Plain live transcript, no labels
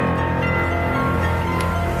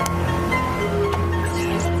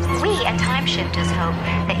Timeshifters hope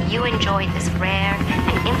that you enjoyed this rare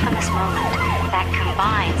and infamous moment that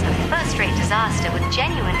combines a first-rate disaster with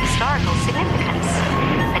genuine historical significance.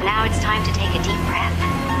 But now it's time to take a deep breath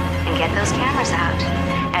and get those cameras out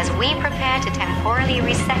as we prepare to temporally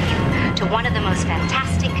reset you to one of the most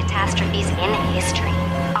fantastic catastrophes in history.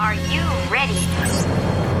 Are you ready?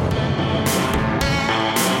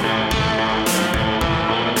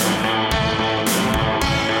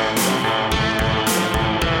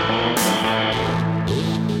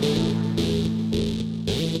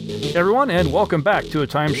 Hey everyone, and welcome back to a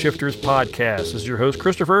Time Shifters podcast. This is your host,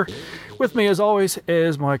 Christopher. With me, as always,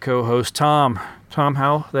 is my co-host, Tom. Tom,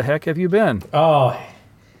 how the heck have you been? Oh,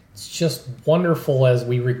 it's just wonderful as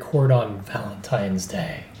we record on Valentine's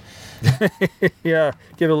Day. Yeah,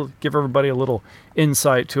 give everybody a little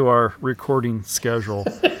insight to our recording schedule.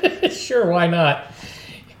 Sure, why not?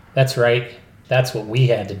 That's right. That's what we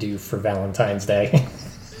had to do for Valentine's Day.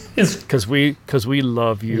 Because we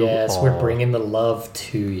love you. Yes, all. we're bringing the love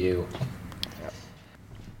to you.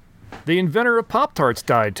 The inventor of Pop-Tarts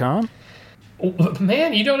died, Tom.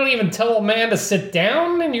 Man, you don't even tell a man to sit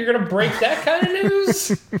down and you're going to break that kind of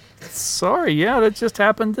news? Sorry, yeah, that just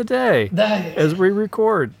happened today as we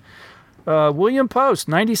record. William Post,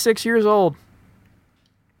 96 years old.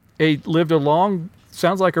 He lived a long,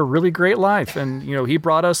 sounds like a really great life. And, he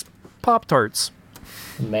brought us Pop-Tarts.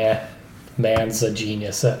 Man's a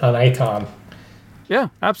genius, an icon. Yeah,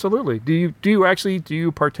 absolutely. Do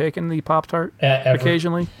you partake in the Pop-Tart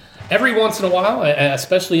occasionally? Every once in a while,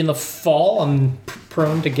 especially in the fall, I'm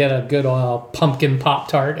prone to get a good pumpkin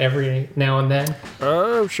Pop-Tart every now and then.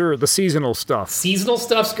 Oh, sure, the seasonal stuff. Seasonal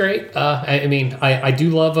stuff's great. I do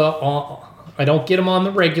love I don't get them on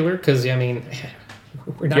the regular because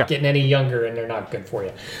we're not getting any younger and they're not good for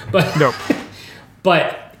you. But no.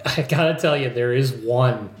 But I gotta tell you, there is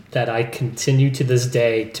one that I continue to this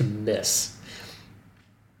day to miss.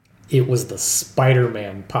 It was the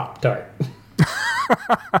Spider-Man Pop-Tart.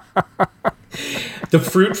 The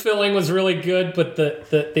fruit filling was really good, but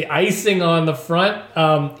the icing on the front,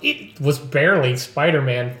 it was barely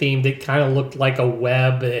Spider-Man themed. It kind of looked like a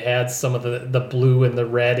web. It had some of the blue and the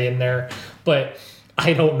red in there, but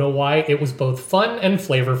I don't know why. It was both fun and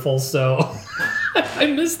flavorful, so I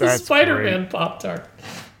miss the Spider-Man Pop-Tart.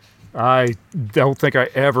 I don't think I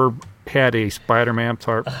ever had a Spider-Man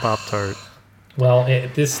Pop-Tart. Well,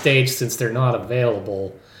 at this stage, since they're not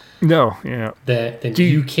available, no, yeah, then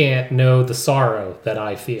you can't know the sorrow that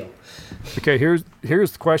I feel. Okay, here's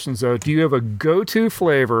the questions though. Do you have a go-to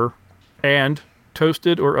flavor, and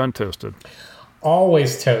toasted or untoasted?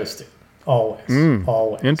 Always toasted. Always.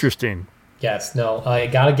 Always. Interesting. Yes. No. I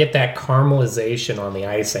got to get that caramelization on the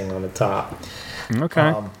icing on the top.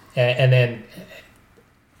 Okay. And then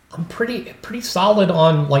I'm pretty solid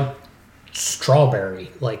on like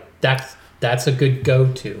strawberry. Like that's a good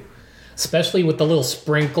go-to, especially with the little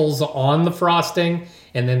sprinkles on the frosting,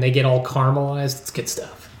 and then they get all caramelized. It's good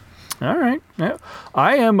stuff. All right. Yeah.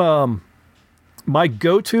 I am. My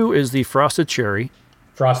go-to is the frosted cherry.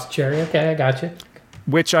 Frosted cherry. Okay, I got you.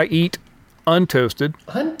 Which I eat untoasted.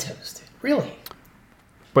 Untoasted, really?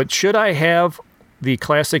 But should I have the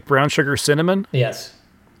classic brown sugar cinnamon? Yes.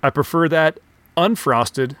 I prefer that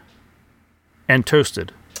unfrosted and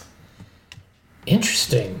toasted.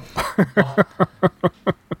 Interesting.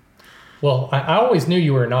 Well, I always knew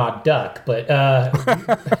you were an odd duck, but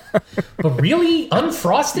really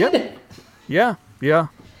unfrosted? Yep. Yeah.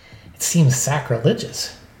 It seems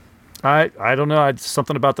sacrilegious. I don't know. It's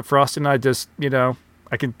something about the frosting. I just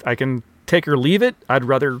I can take or leave it. I'd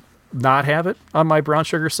rather not have it on my brown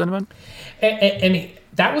sugar cinnamon. And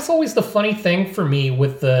that was always the funny thing for me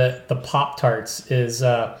with the Pop-Tarts is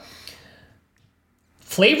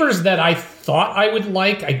flavors that I thought I would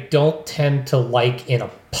like, I don't tend to like in a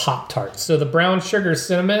Pop-Tart. So the brown sugar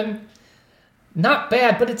cinnamon, not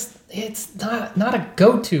bad, but it's not a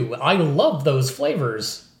go-to. I love those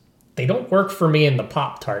flavors. They don't work for me in the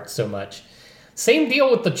Pop-Tart so much. Same deal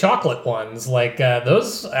with the chocolate ones. Like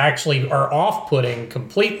those actually are off-putting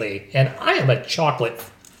completely, and I am a chocolate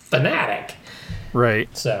fanatic. Right.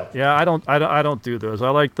 So yeah, I don't do those. I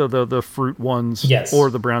like the fruit ones. Yes. Or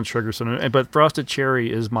the brown sugar cinnamon. But frosted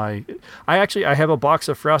cherry is my. I have a box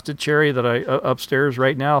of frosted cherry that I upstairs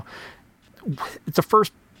right now. It's the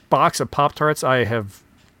first box of Pop-Tarts I have,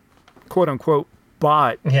 quote unquote,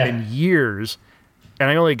 bought in years, and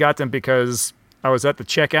I only got them because I was at the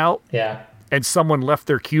checkout. Yeah. And someone left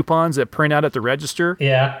their coupons that print out at the register.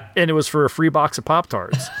 Yeah. And it was for a free box of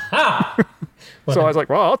Pop-Tarts. So I was like,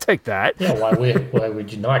 well, I'll take that. Yeah, why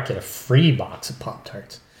would you not get a free box of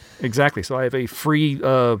Pop-Tarts? Exactly. So I have a free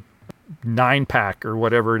 9-pack or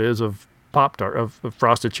whatever it is of Pop-Tart, of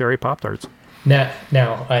frosted cherry Pop-Tarts. Now,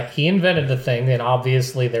 he invented the thing, and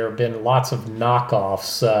obviously there have been lots of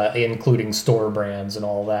knockoffs, including store brands and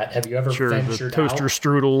all that. Have you ever Sure, the ventured toaster out?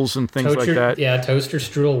 strudels and things like that. Yeah, toaster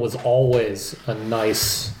strudel was always a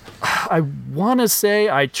nice. I want to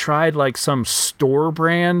say I tried like some store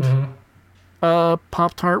brand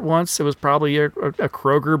Pop-Tart once. It was probably a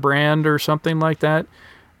Kroger brand or something like that.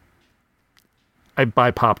 I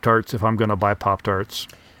buy Pop-Tarts if I'm going to buy Pop-Tarts.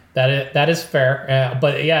 That is fair,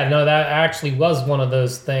 but yeah, no, that actually was one of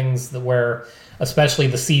those things where, especially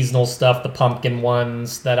the seasonal stuff, the pumpkin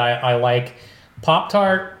ones that I like.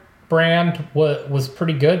 Pop-Tart brand was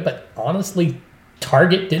pretty good, but honestly,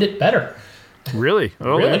 Target did it better. Really?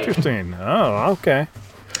 Oh, Really? interesting. Oh, okay.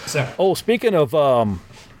 So, Oh, speaking of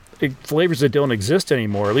flavors that don't exist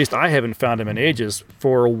anymore, at least I haven't found them in ages.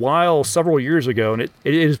 For a while, several years ago, and it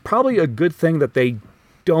is probably a good thing that they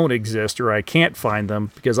don't exist or I can't find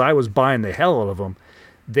them because I was buying the hell out of them.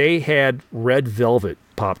 They had red velvet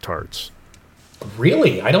Pop-Tarts.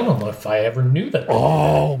 really, I don't know if I ever knew that.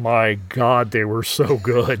 Oh my God, they were so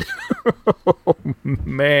good. Oh,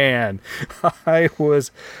 man, I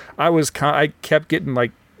kept getting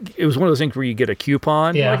like, it was one of those things where you get a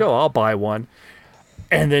coupon. Yeah. You're like, oh, I'll buy one.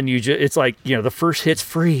 And then it's like, the first hit's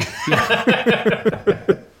free.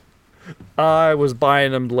 I was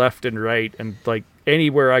buying them left and right, and like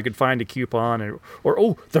anywhere I could find a coupon, or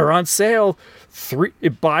oh, they're on sale.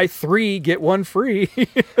 Buy 3 get 1 free.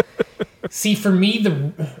 See, for me,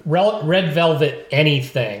 the red velvet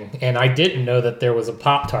anything, and I didn't know that there was a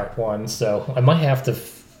Pop-Tart one, so I might have to,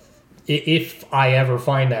 if I ever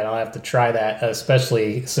find that, I'll have to try that,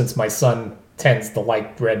 especially since my son tends to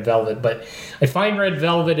like red velvet. But I find red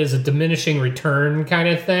velvet is a diminishing return kind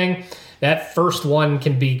of thing. That first one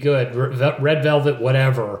can be good, red velvet,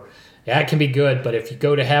 whatever. That can be good, but if you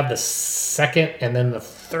go to have the second and then the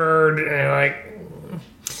third,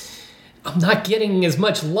 I'm not getting as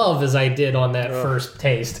much love as I did on that first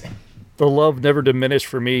taste. The love never diminished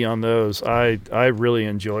for me on those. I really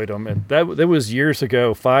enjoyed them, and that was years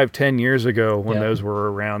ago, 5-10 years ago when those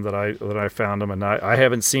were around that I found them, and I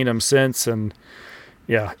haven't seen them since. And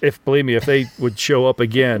yeah, believe me, if they would show up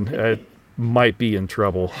again, I might be in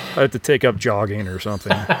trouble. I have to take up jogging or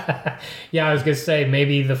something. Yeah, I was gonna say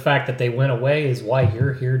maybe the fact that they went away is why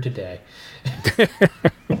you're here today.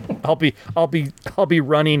 I'll be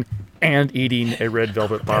running and eating a red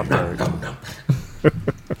velvet Pop-Tart.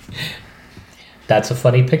 That's a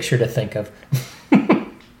funny picture to think of.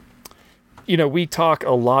 We talk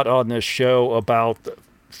a lot on this show about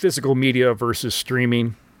physical media versus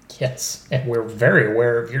streaming. Yes, and we're very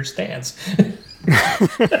aware of your stance.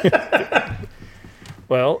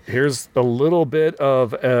 Well, here's a little bit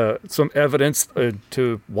of some evidence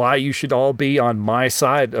to why you should all be on my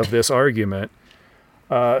side of this argument.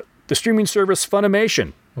 The streaming service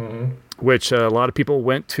Funimation, which a lot of people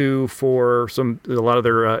went to for a lot of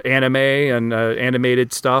their anime and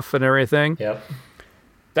animated stuff and everything. Yep.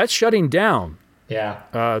 That's shutting down. Yeah.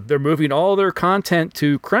 They're moving all their content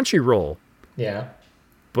to Crunchyroll. Yeah.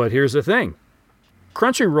 But here's the thing.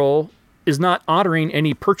 Crunchyroll is not honoring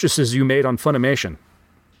any purchases you made on Funimation.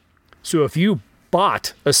 So if you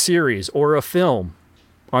bought a series or a film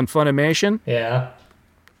on Funimation, Yeah.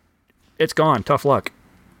 it's gone. Tough luck.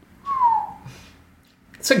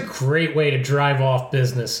 It's a great way to drive off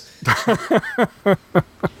business.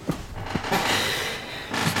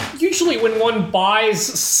 Usually when one buys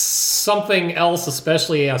something else,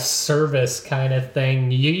 especially a service kind of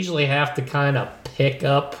thing, you usually have to kind of pick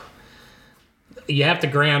up. You have to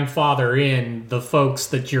grandfather in the folks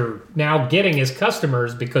that you're now getting as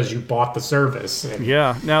customers because you bought the service. And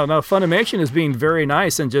Yeah. Now Funimation is being very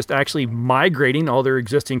nice and just actually migrating all their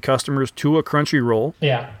existing customers to a Crunchyroll.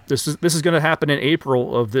 yeah. This is going to happen in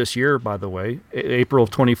April of this year, by the way, April of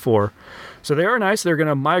 24. So they are nice. They're going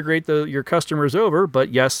to migrate your customers over, but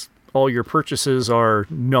yes, all your purchases are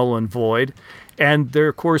null and void. And there,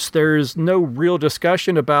 of course, there's no real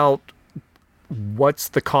discussion about what's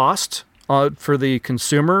the cost for the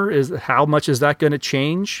consumer. How much is that going to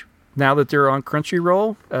change now that they're on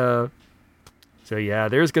Crunchyroll? So yeah,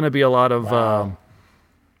 there's going to be a lot of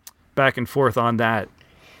back and forth on that.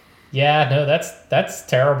 Yeah, no, that's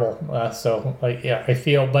terrible. I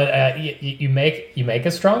feel, but you make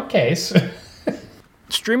a strong case.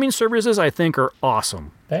 Streaming services, I think, are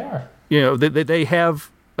awesome. They are. They have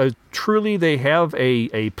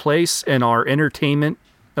a place in our entertainment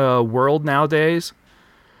world nowadays.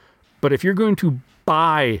 But if you're going to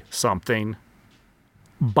buy something,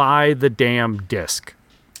 buy the damn disc.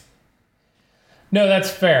 No, that's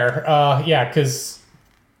fair. Yeah, because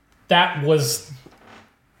that was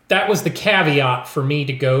the caveat for me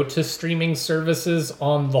to go to streaming services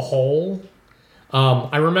on the whole.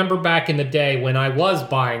 I remember back in the day when I was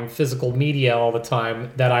buying physical media all the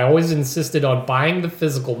time that I always insisted on buying the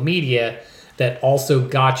physical media that also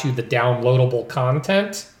got you the downloadable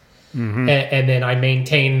content. And then I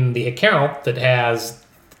maintain the account that has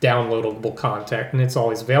downloadable content, and it's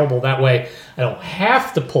always available. That way I don't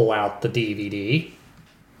have to pull out the DVD,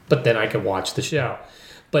 but then I can watch the show.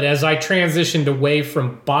 But as I transitioned away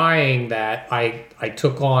from buying that, I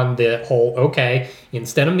took on the whole, okay,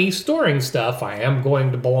 instead of me storing stuff, I am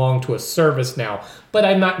going to belong to a service now. But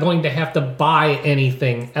I'm not going to have to buy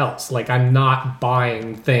anything else. Like, I'm not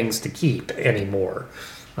buying things to keep anymore.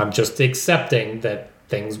 I'm just accepting that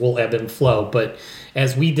things will ebb and flow. But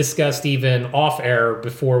as we discussed even off air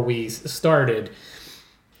before we started,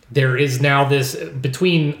 there is now this,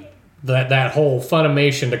 between that whole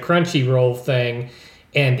Funimation to Crunchyroll thing,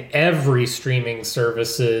 and every streaming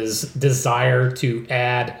service's desire to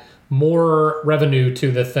add more revenue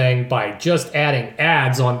to the thing by just adding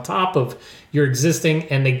ads on top of your existing,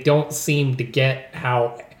 and they don't seem to get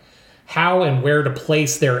how and where to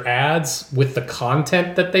place their ads with the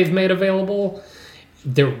content that they've made available.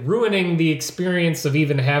 They're ruining the experience of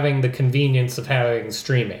even having the convenience of having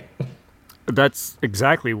streaming. That's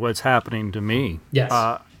exactly what's happening to me. Yes.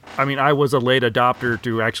 I mean, I was a late adopter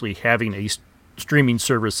to actually having a streaming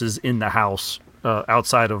services in the house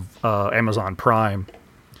outside of Amazon Prime.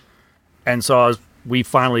 And so we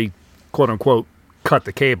finally, quote unquote, cut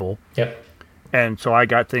the cable. Yep. And so I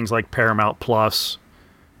got things like Paramount Plus,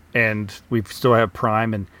 and we still have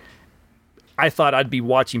Prime. And I thought I'd be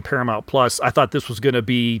watching Paramount Plus. I thought this was going to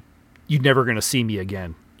be, you're never going to see me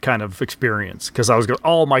again kind of experience, because I was going,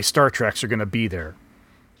 all my Star Treks are going to be there.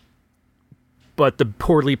 But the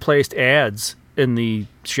poorly placed ads in the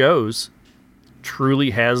shows truly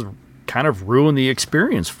has kind of ruined the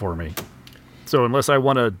experience for me. So unless I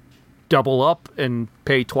want to double up and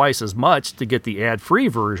pay twice as much to get the ad-free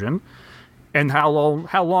version, and how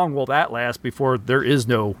long will that last before there is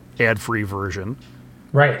no ad-free version?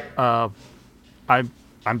 Right. I'm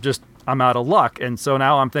out of luck. And so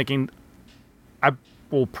now I'm thinking I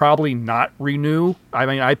will probably not renew. I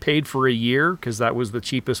mean, I paid for a year because that was the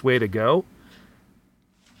cheapest way to go.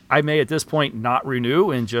 I may at this point not renew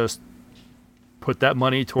and just put that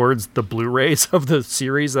money towards the Blu-rays of the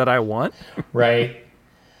series that I want. Right.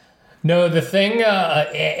 No, the thing,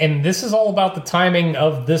 and this is all about the timing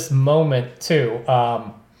of this moment too,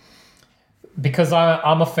 because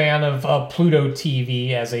I'm a fan of Pluto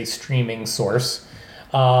TV as a streaming source.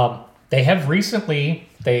 They have recently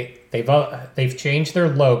they've changed their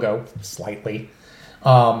logo slightly,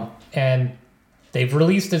 and they've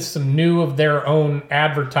released some new of their own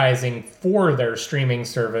advertising for their streaming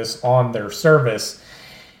service on their service,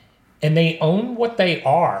 and they own what they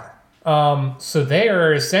are. So they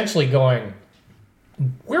are essentially going,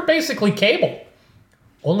 we're basically cable,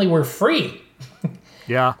 only we're free.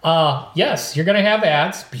 Yeah. Yes, you're going to have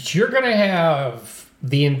ads, but you're going to have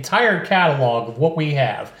the entire catalog of what we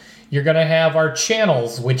have. You're going to have our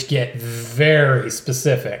channels, which get very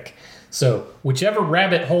specific. So whichever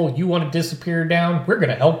rabbit hole you want to disappear down, we're going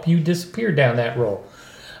to help you disappear down that hole.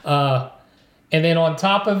 And then on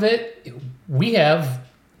top of it, we have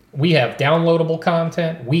downloadable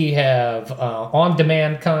content. We have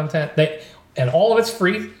on-demand content. And all of it's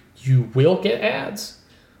free. You will get ads,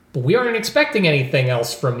 but we aren't expecting anything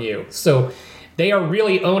else from you. So they are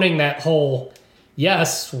really owning that whole,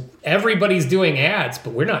 yes, everybody's doing ads,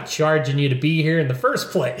 but we're not charging you to be here in the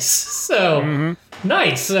first place. So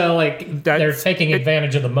nice. So they're taking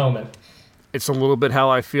advantage of the moment. It's a little bit how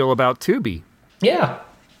I feel about Tubi. Yeah.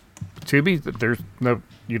 Tubi,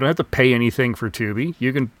 you don't have to pay anything for Tubi.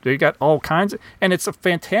 They got all kinds and it's a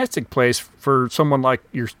fantastic place for someone like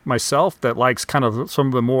myself that likes kind of some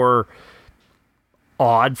of the more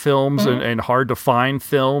odd films and hard to find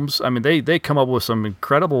films. I mean, they come up with some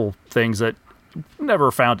incredible things that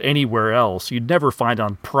never found anywhere else. You'd never find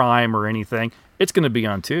on Prime or anything. It's going to be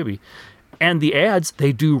on Tubi. And the ads,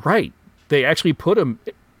 they do right. They actually put them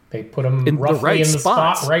in roughly the right in the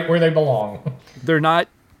spots. spot right where they belong. They're not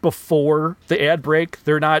before the ad break.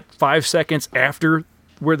 They're not 5 seconds after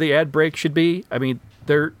where the ad break should be. I mean,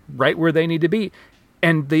 they're right where they need to be.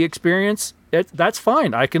 And the experience, that's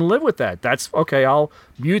fine. I can live with that. That's okay. I'll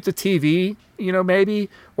mute the TV, maybe,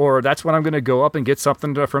 or that's when I'm going to go up and get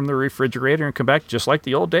something from the refrigerator and come back just like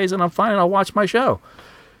the old days, and I'm fine, and I'll watch my show.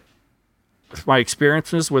 My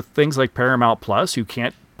experiences with things like Paramount Plus, who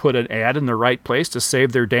can't put an ad in the right place to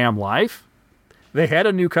save their damn life, they had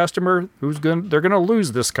a new customer they're going to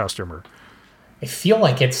lose this customer. I feel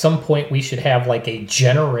like at some point we should have like a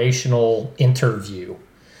generational interview,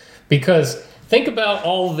 because think about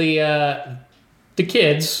all the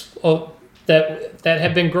kids that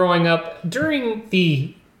have been growing up during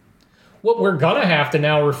the what we're gonna have to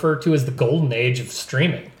now refer to as the golden age of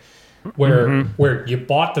streaming, where you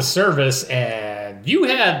bought the service and you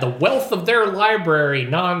had the wealth of their library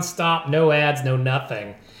nonstop, no ads, no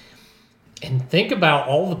nothing. And think about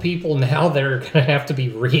all the people now that are gonna have to be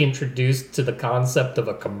reintroduced to the concept of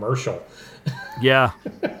a commercial. Yeah.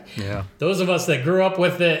 Those of us that grew up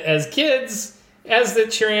with it as kids, as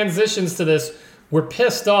it transitions to this, we're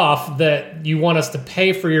pissed off that you want us to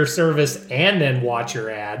pay for your service and then watch your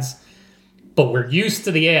ads, but we're used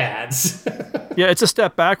to the ads. Yeah, it's a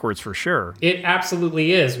step backwards for sure. It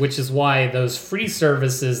absolutely is, which is why those free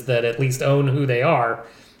services that at least own who they are,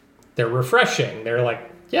 they're refreshing. They're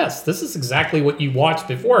like, yes, this is exactly what you watched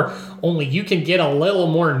before, only you can get a little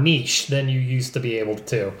more niche than you used to be able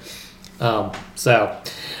to.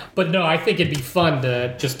 But no, I think it'd be fun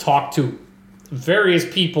to just talk to various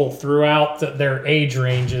people throughout their age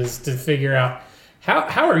ranges to figure out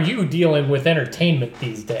how are you dealing with entertainment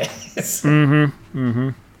these days.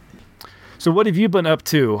 So what have you been up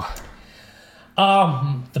to?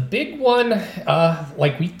 The big one,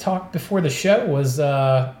 like we talked before the show, was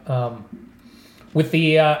with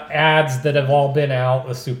the ads that have all been out.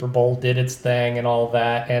 The Super Bowl did its thing and all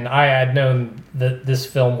that, and I had known that this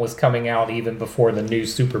film was coming out even before the new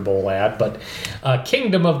Super Bowl ad, but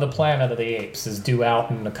Kingdom of the Planet of the Apes is due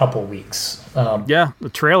out in a couple weeks. Yeah, the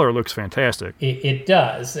trailer looks fantastic. It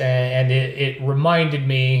does, and it reminded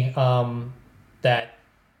me that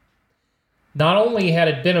not only had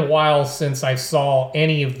it been a while since I saw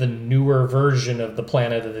any of the newer version of the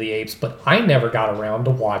Planet of the Apes, but I never got around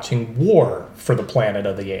to watching War for the Planet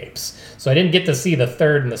of the Apes. So I didn't get to see the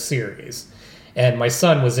third in the series. And my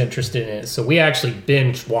son was interested in it, so we actually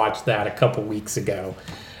binge watched that a couple weeks ago.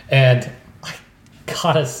 And I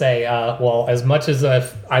gotta say, well, as much as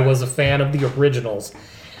I was a fan of the originals,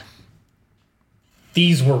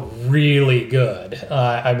 these were really good.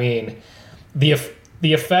 I mean,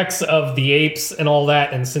 the effects of the apes and all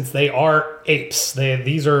that, and since they are apes,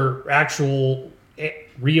 these are actual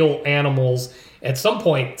real animals. At some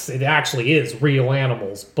points, it actually is real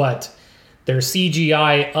animals, but their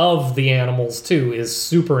CGI of the animals, too, is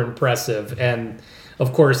super impressive. And,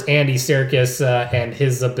 of course, Andy Serkis and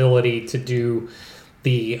his ability to do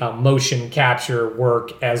the motion capture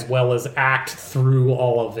work as well as act through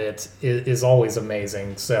all of it is always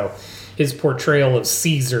amazing. So his portrayal of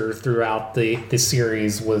Caesar throughout the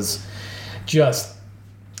series was just,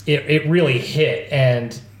 it really hit.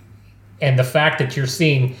 And the fact that you're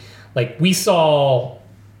seeing, like, we saw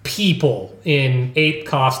people in ape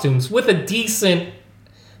costumes with a decent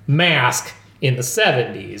mask in the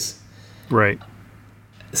 70s. Right.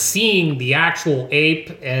 Seeing the actual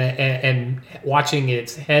ape and watching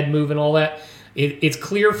its head move and all that, it's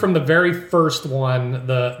clear from the very first one,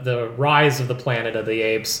 the Rise of the Planet of the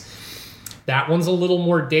Apes, that one's a little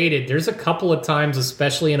more dated. There's a couple of times,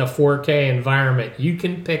 especially in a 4K environment, you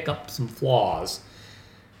can pick up some flaws.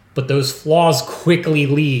 But those flaws quickly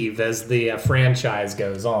leave as the franchise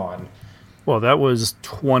goes on. Well, that was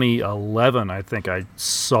 2011, I think I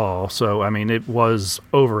saw. So, I mean, it was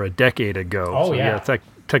over a decade ago. Oh, so, yeah.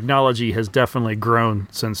 Technology has definitely grown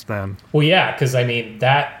since then. Well, yeah, because, I mean,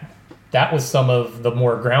 that was some of the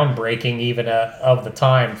more groundbreaking even of the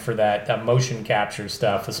time for that motion capture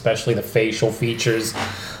stuff, especially the facial features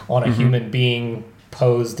on a human being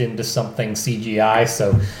posed into something CGI.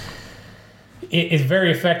 So it is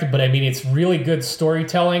very effective, but I mean, it's really good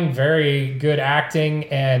storytelling, very good acting,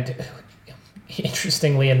 and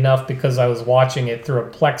interestingly enough, because I was watching it through a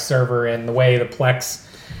Plex server, and the way the Plex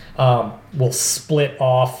will split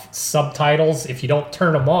off subtitles, if you don't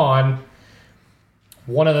turn them on,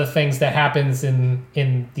 one of the things that happens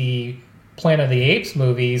in the Planet of the Apes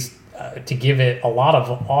movies, to give it a lot of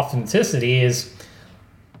authenticity, is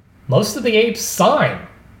most of the apes sign.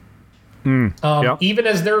 Yeah. Even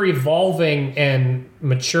as they're evolving and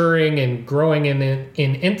maturing and growing in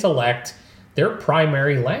intellect, their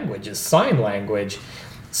primary language is sign language.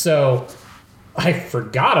 So I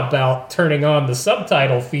forgot about turning on the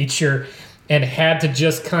subtitle feature and had to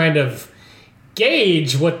just kind of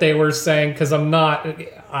gauge what they were saying, because I'm not an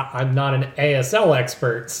ASL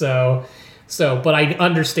expert. But I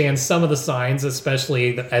understand some of the signs,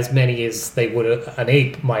 especially as many as an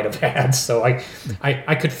ape might have had. So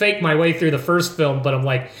I could fake my way through the first film, but I'm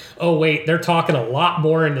like, oh wait, they're talking a lot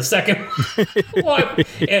more in the second one,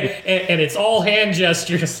 and it's all hand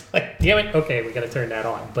gestures. Like, damn it, okay, we got to turn that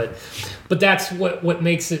on. But that's what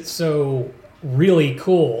makes it so really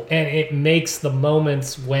cool, and it makes the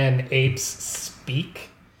moments when apes speak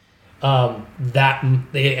that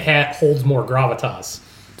it holds more gravitas.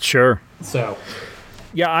 Sure. So,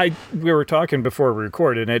 Yeah, we were talking before we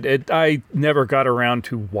recorded, and I never got around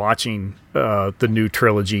to watching the new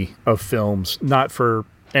trilogy of films, not for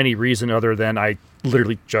any reason other than I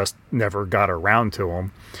literally just never got around to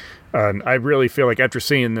them. And I really feel like after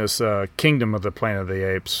seeing this Kingdom of the Planet of the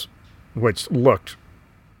Apes, which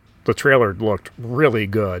the trailer looked really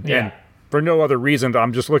good, and for no other reason,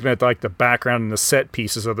 I'm just looking at like the background and the set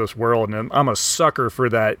pieces of this world, and I'm a sucker for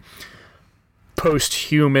that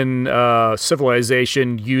post-human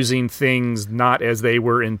civilization using things not as they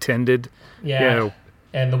were intended. Yeah,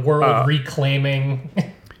 and the world reclaiming.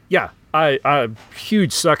 Yeah, I'm a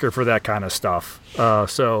huge sucker for that kind of stuff.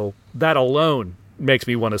 So that alone makes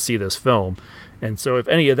me want to see this film. And so if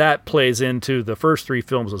any of that plays into the first three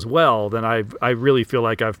films as well, then I really feel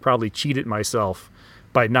like I've probably cheated myself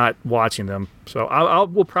by not watching them. So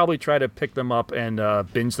we'll probably try to pick them up and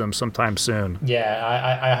binge them sometime soon.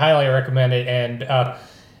 Yeah, I highly recommend it. And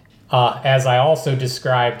as I also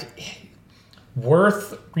described,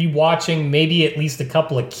 worth rewatching maybe at least a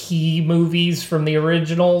couple of key movies from the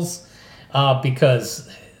originals because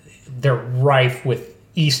they're rife with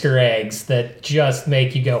Easter eggs that just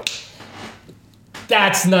make you go,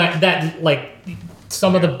 that's not that, like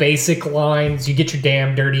some of the basic lines. You get your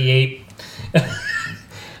damn dirty ape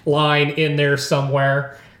line in there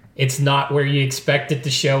somewhere. It's not where you expect it to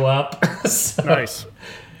show up. Nice.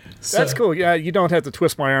 That's cool. Yeah, you don't have to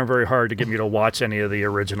twist my arm very hard to get me to watch any of the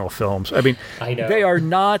original films. I mean, I know. They are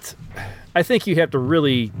not... I think you have to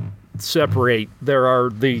really separate. There are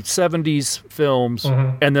the 70s films,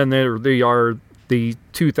 and then there are the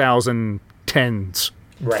 2010s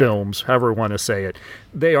films, however you want to say it.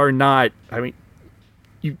 They are not... I mean,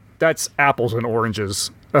 that's apples and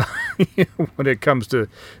oranges when it comes to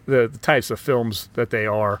the types of films that they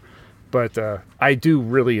are. But I do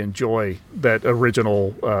really enjoy that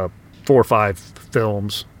original 4 or 5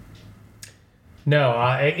 films. No,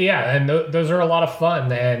 and those are a lot of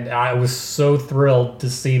fun, and I was so thrilled to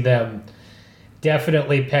see them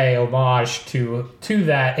definitely pay homage to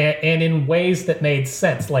that, and in ways that made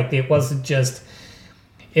sense. Like it wasn't just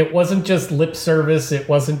lip service. It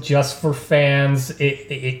wasn't just for fans.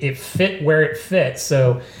 It fit where it fit.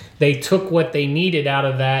 So they took what they needed out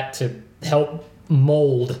of that to help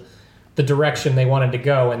mold the direction they wanted to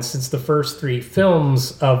go. And since the first 3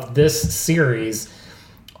 films of this series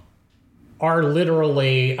are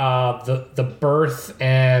literally the birth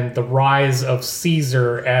and the rise of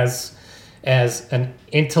Caesar as an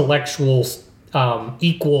intellectual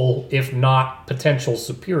equal, if not potential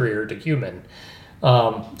superior to human.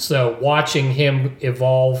 So watching him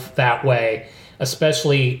evolve that way,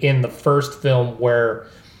 especially in the first film where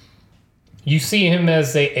you see him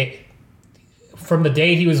as from the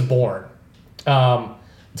day he was born to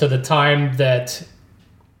the time that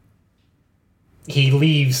he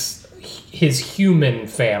leaves his human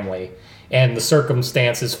family and the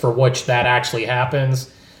circumstances for which that actually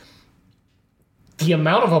happens, the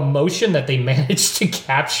amount of emotion that they managed to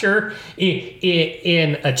capture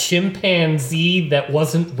in a chimpanzee that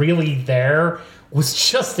wasn't really there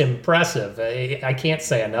was just impressive. I can't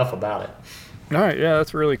say enough about it. All right, yeah,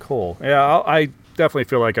 that's really cool. Yeah, I definitely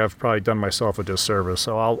feel like I've probably done myself a disservice,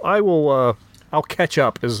 so I'll catch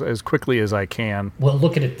up as quickly as I can. Well,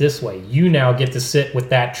 look at it this way: you now get to sit with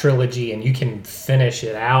that trilogy, and you can finish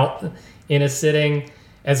it out in a sitting,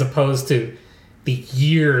 as opposed to the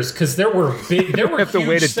years, because there were have to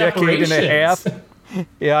wait a decade and a half.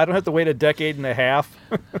 Yeah, I don't have to wait a decade and a half.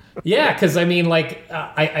 Yeah, because I mean, like,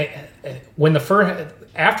 when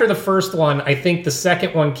after the first one, I think the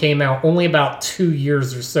second one came out only about 2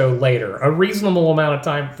 years or so later. A reasonable amount of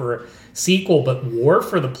time for a sequel, but War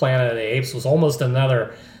for the Planet of the Apes was almost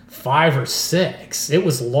another 5 or 6. It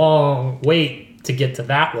was a long wait to get to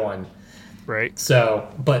that one. Right.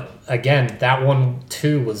 So, but again, that one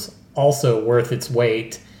too was also worth its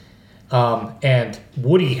weight. And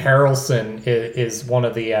Woody Harrelson is one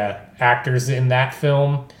of the actors in that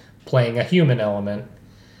film, playing a human element.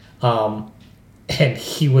 And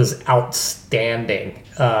he was outstanding.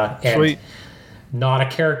 And Sweet. Not a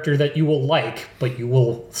character that you will like, but you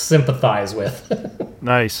will sympathize with.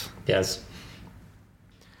 Nice. Yes.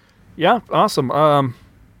 Yeah, awesome. Trying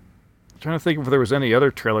to think if there was any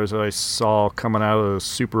other trailers that I saw coming out of the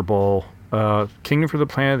Super Bowl. Kingdom for the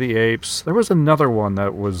Planet of the Apes. There was another one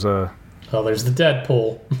that was... Well, there's the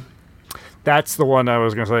Deadpool. That's the one I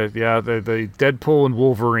was going to say. Yeah, the Deadpool and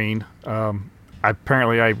Wolverine.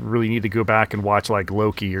 Apparently, I really need to go back and watch like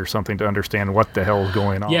Loki or something to understand what the hell is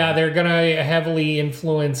going on. Yeah, they're going to heavily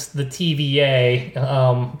influence the TVA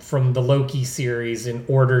from the Loki series in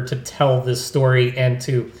order to tell this story and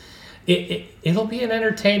to It'll be an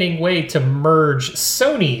entertaining way to merge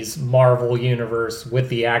Sony's Marvel universe with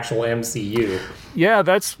the actual MCU. Yeah,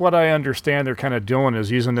 that's what I understand they're kind of doing,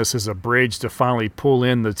 is using this as a bridge to finally pull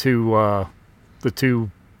in the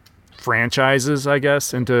two franchises, I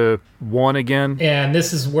guess, into one again. And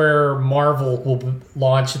this is where Marvel will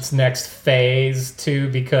launch its next phase too,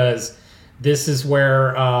 because this is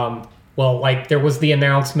where, there was the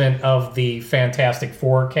announcement of the Fantastic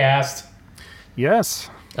Four cast. Yes.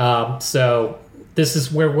 So this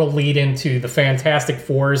is where we'll lead into the Fantastic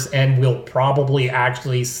Fours, and we'll probably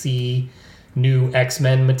actually see new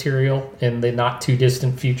X-Men material in the not too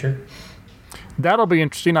distant future. That'll be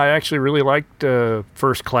interesting. I actually really liked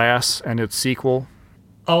First Class and its sequel.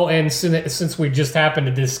 Oh, and since we just happened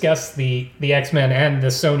to discuss the X-Men and the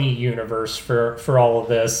Sony universe for all of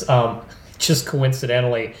this, just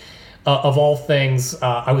coincidentally, of all things,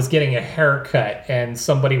 I was getting a haircut, and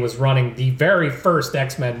somebody was running the very first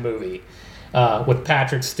X-Men movie with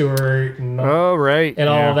Patrick Stewart and, all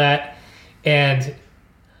of that. And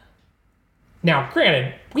now,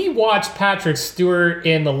 granted, we watched Patrick Stewart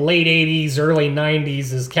in the late 80s, early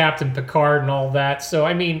 90s as Captain Picard and all that. So,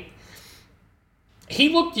 I mean, he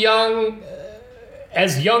looked young,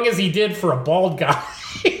 as young as he did for a bald guy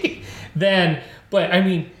then. But, I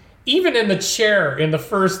mean, even in the chair in the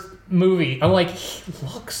first movie, I'm like, he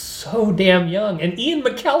looks so damn young. And Ian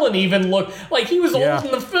McKellen even looked like he was old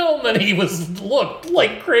in the film, and he looked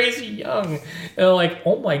like crazy young. And I'm like,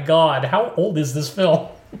 oh my God, how old is this film?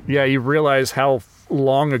 Yeah, you realize how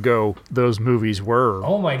long ago those movies were.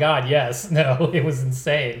 Oh my God, yes. No, it was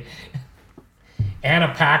insane.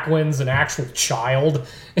 Anna Paquin's an actual child.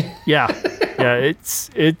 Yeah,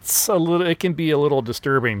 it's a little. It can be a little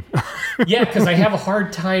disturbing. Yeah, because I have a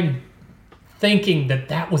hard time thinking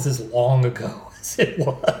that was as long ago as it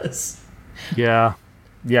was. Yeah,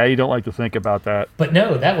 you don't like to think about that. But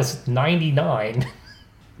no, that was 99.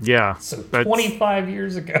 Yeah, so 25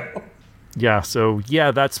 years ago. Yeah, so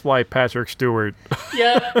that's why Patrick Stewart.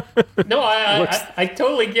 Yeah, no, I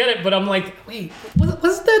totally get it, but I'm like, wait,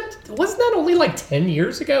 wasn't that only like 10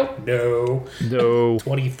 years ago? No,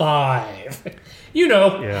 25.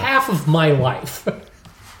 Half of my life.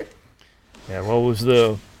 Yeah, what was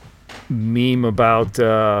the meme about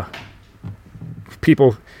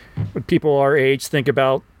people our age think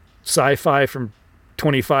about sci-fi from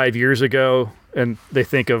 25 years ago, and they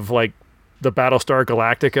think of like the Battlestar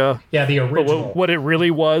Galactica. Yeah, the original. What it really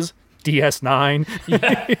was, DS9.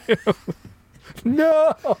 Yeah.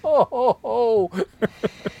 No. Well,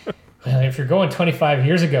 if you're going 25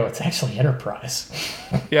 years ago, it's actually Enterprise.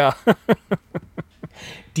 Yeah.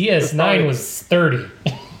 DS9 was 30.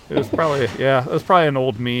 It was probably an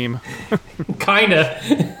old meme. Kinda.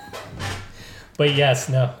 But yes,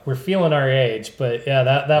 no, we're feeling our age. But yeah,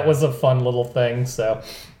 that was a fun little thing. So,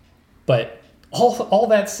 but all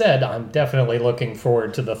that said, I'm definitely looking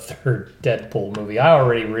forward to the third Deadpool movie. I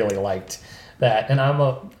already really liked that, and I'm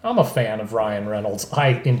a fan of Ryan Reynolds.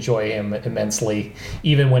 I enjoy him immensely,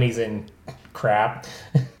 even when he's in crap.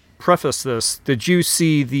 Preface this: did you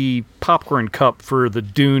see the popcorn cup for the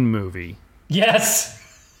Dune movie? Yes.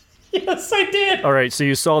 Yes, I did. All right, so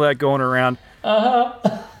you saw that going around.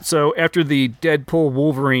 Uh-huh. So after the Deadpool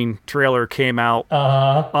Wolverine trailer came out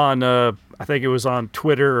on, I think it was on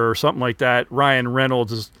Twitter or something like that, Ryan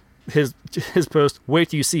Reynolds, his post,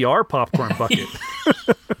 wait till you see our popcorn bucket.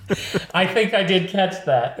 I think I did catch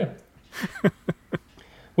that.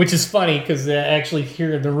 Which is funny, because actually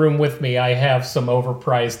here in the room with me, I have some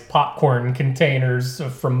overpriced popcorn containers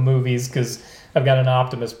from movies, because I've got an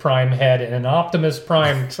Optimus Prime head and an Optimus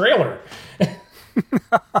Prime trailer.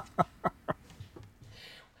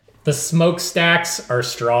 The smokestacks are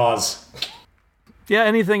straws. Yeah,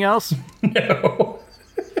 anything else? No.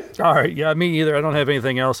 All right, yeah, me either. I don't have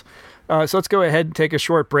anything else. So let's go ahead and take a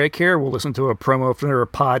short break here. We'll listen to a promo from their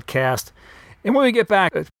podcast. And when we get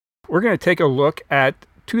back, we're going to take a look at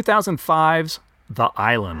 2005's The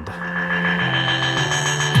Island.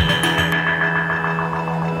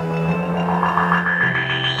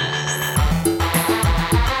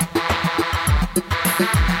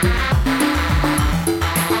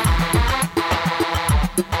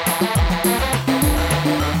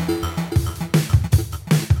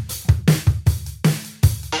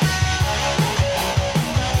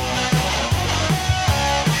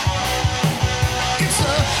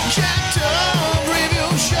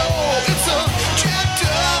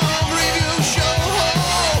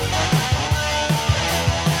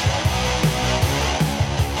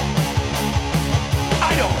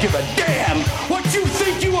 Give a damn what you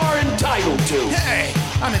think you are entitled to. Hey,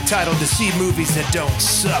 I'm entitled to see movies that don't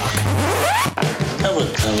suck. ever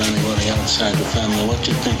tell anybody outside the family what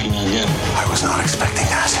you're thinking of getting. I was not expecting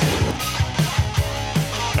that.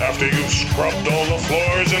 After you've scrubbed all the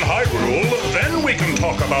floors in Hyrule, then we can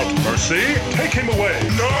talk about Mercy. Take him away.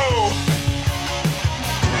 No!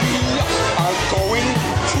 You are going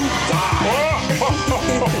to die.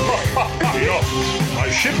 Enough. My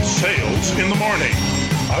ship sails in the morning.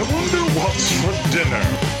 I wonder what's for dinner.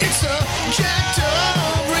 It's a Jacked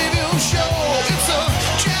Up Review Show. It's a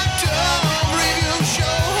Jacked Up Review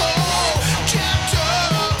Show. Jacked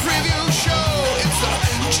Up Review Show. It's a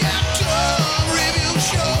Jacked Up Review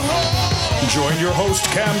Show. Join your host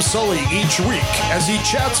Cam Sully each week as he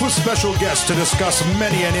chats with special guests to discuss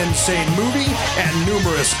many an insane movie and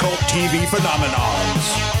numerous cult TV phenomenons.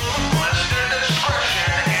 Listener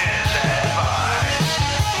discretion is advised.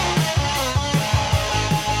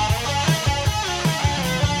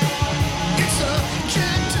 It's a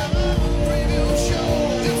Jacked Up Review Show.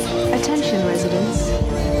 It's a Attention residents,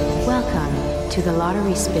 welcome to the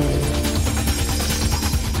lottery spin.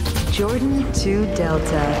 Jordan to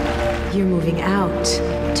Delta, you're moving out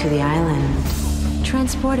to the island.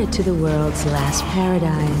 Transported to the world's last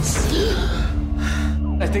paradise.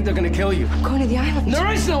 I think they're gonna kill you. Going to the island.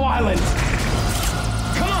 There is no island!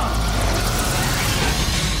 Come on!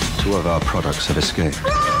 2 of our products have escaped. Do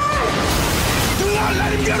not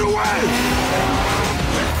let him get away!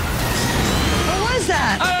 What was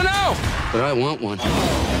that? I don't know! But I want one.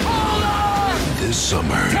 Hold on! This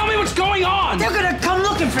summer, Tell me what's going on! They're gonna come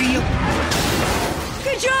looking for you.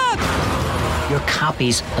 Good job! You're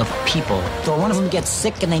copies of people. So one of them gets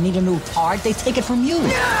sick and they need a new part, they take it from you.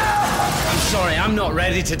 I'm sorry, I'm not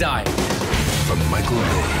ready to die. from Michael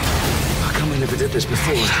Bay, How come we never did this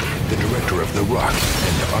before? the director of The Rock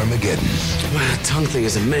and Armageddon. That tongue thing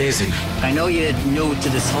is amazing. I know you're new to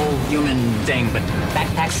this whole human thing, but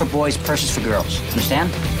backpacks for boys, purses for girls.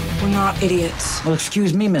 Understand? We're not idiots. Well,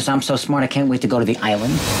 excuse me, miss. I'm so smart I can't wait to go to the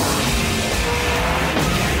island.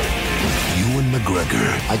 Ewan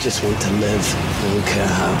McGregor, I just want to live. I don't care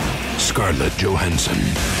how. Scarlett Johansson,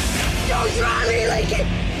 Don't try me like it!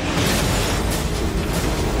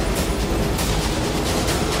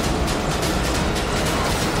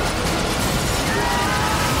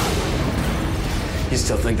 You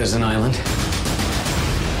still think there's an island?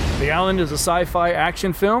 The Island is a sci-fi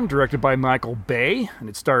action film directed by Michael Bay, and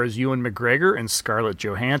it stars Ewan McGregor and Scarlett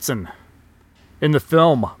Johansson. In the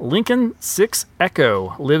film, Lincoln 6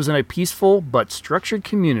 Echo lives in a peaceful but structured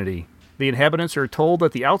community. The inhabitants are told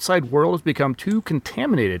that the outside world has become too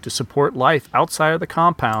contaminated to support life outside of the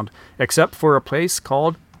compound, except for a place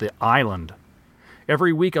called the Island.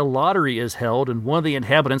 Every week a lottery is held, and one of the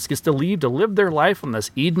inhabitants gets to leave to live their life on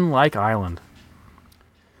this Eden-like island.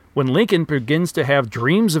 When Lincoln begins to have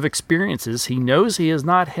dreams of experiences he knows he has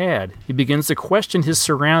not had, he begins to question his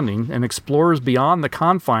surroundings and explores beyond the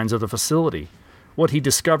confines of the facility. What he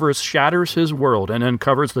discovers shatters his world and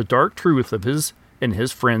uncovers the dark truth of his and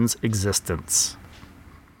his friend's existence.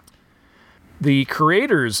 The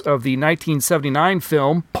creators of the 1979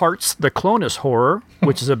 film Parts: The Clonus Horror,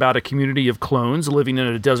 which is about a community of clones living in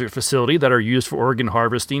a desert facility that are used for organ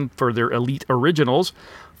harvesting for their elite originals,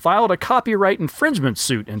 filed a copyright infringement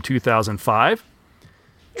suit in 2005.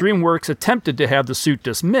 DreamWorks attempted to have the suit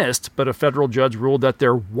dismissed, but a federal judge ruled that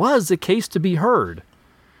there was a case to be heard.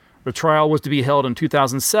 The trial was to be held in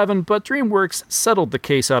 2007, but DreamWorks settled the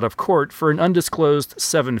case out of court for an undisclosed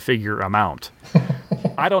 7-figure amount.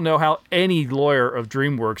 I don't know how any lawyer of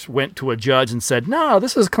DreamWorks went to a judge and said, "No,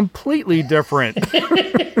 this is completely different."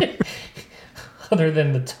 Other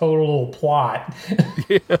than the total plot.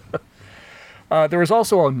 There was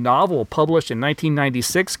also a novel published in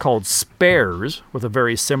 1996 called Spares, with a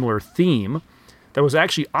very similar theme, that was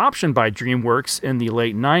actually optioned by DreamWorks in the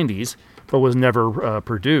late 90s, but was never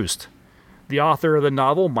produced. The author of the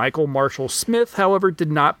novel, Michael Marshall Smith, however,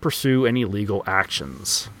 did not pursue any legal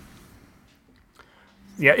actions.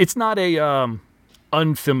 Yeah, it's not a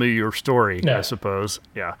unfamiliar story, No. I suppose.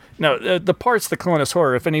 Yeah. No, the Parts: The Clonus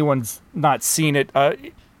Horror, if anyone's not seen it,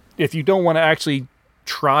 if you don't want to actually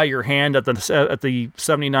try your hand at the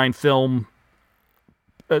 79 film,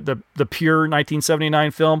 the pure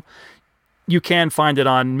 1979 film, you can find it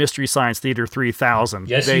on Mystery Science Theater 3000.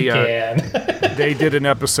 Yes, you can. They did an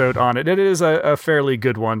episode on it. It is a fairly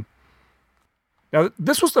good one. Now,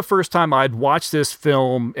 this was the first time I'd watched this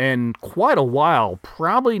film in quite a while.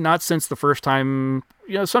 Probably not since the first time,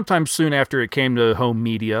 sometime soon after it came to home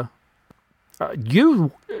media.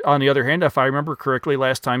 You, on the other hand, if I remember correctly,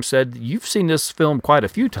 last time said you've seen this film quite a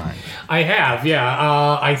few times. I have,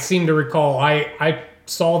 yeah. I seem to recall I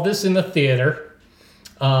saw this in the theater.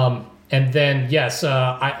 And then, yes,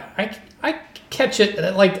 I catch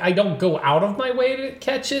it. Like, I don't go out of my way to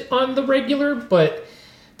catch it on the regular, but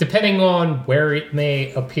depending on where it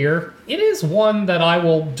may appear, it is one that I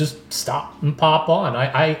will just stop and pop on.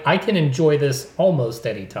 I can enjoy this almost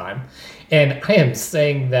any time. And I am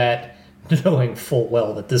saying that knowing full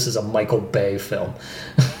well that this is a Michael Bay film.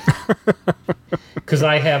 Because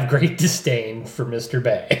I have great disdain for Mr.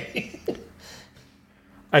 Bay.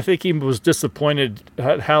 I think he was disappointed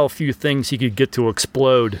at how few things he could get to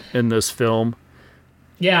explode in this film.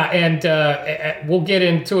 Yeah, and we'll get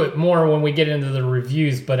into it more when we get into the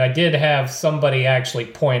reviews, but I did have somebody actually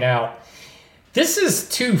point out, this is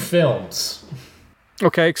 2 films.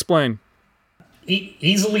 Okay, explain.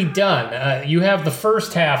 Easily done. You have the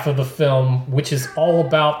first half of the film, which is all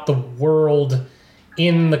about the world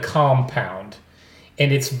in the compound.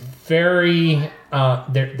 And it's very...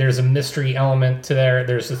 there's a mystery element to there.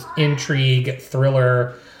 There's this intrigue,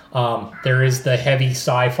 thriller. There is the heavy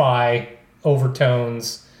sci-fi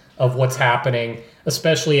overtones of what's happening,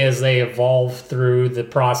 especially as they evolve through the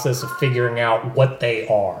process of figuring out what they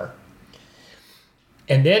are.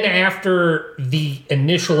 And then after the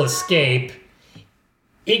initial escape,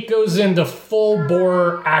 it goes into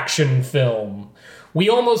full-bore action film. We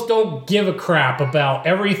almost don't give a crap about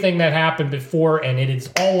everything that happened before, and it is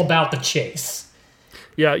all about the chase.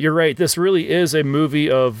 Yeah, you're right. This really is a movie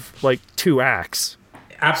of, like, 2 acts.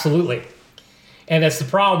 Absolutely. And that's the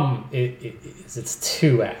problem, it's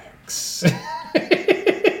 2 acts.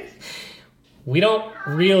 We don't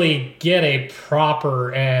really get a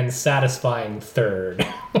proper and satisfying third.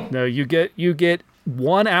 No, you get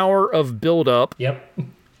 1 hour of build-up. Yep.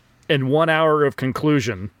 And 1 hour of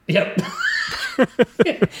conclusion. Yep.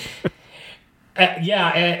 Yeah,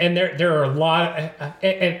 and there are a lot,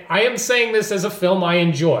 and I am saying this as a film I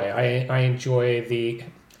enjoy. I enjoy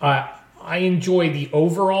the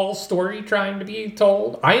overall story trying to be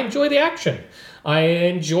told. I enjoy the action. I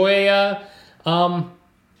enjoy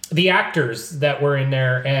the actors that were in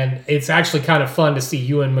there, and it's actually kind of fun to see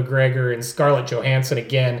Ewan McGregor and Scarlett Johansson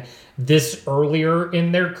again this earlier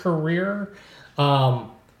in their career,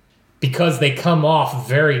 because they come off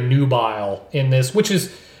very nubile in this, which is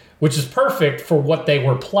perfect for what they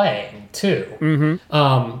were playing too.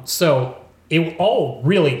 Mm-hmm. So it all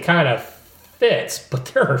really kind of fits, but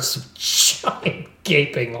there are some giant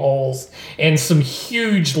gaping holes and some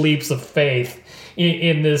huge leaps of faith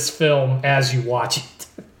in this film as you watch it.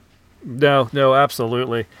 No,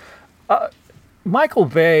 absolutely. Michael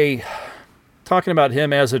Bay, talking about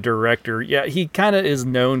him as a director, yeah, he kind of is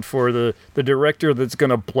known for the director that's going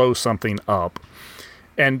to blow something up.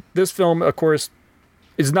 And this film, of course,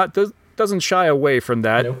 doesn't shy away from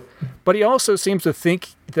that. Nope. But he also seems to think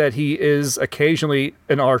that he is occasionally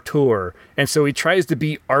an auteur. And so he tries to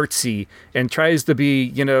be artsy and tries to be,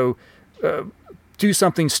 do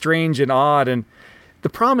something strange and odd. And the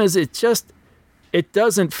problem is it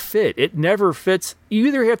doesn't fit. It never fits. You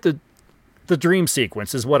either have the dream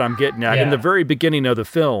sequence is what I'm getting at. Yeah. In the very beginning of the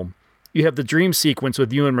film, you have the dream sequence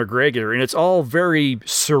with Ewan McGregor, and it's all very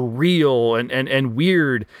surreal and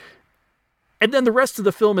weird. And then the rest of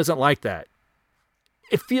the film isn't like that.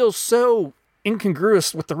 It feels so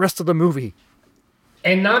incongruous with the rest of the movie.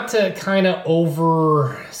 And not to kind of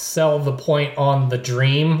oversell the point on the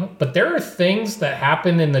dream, but there are things that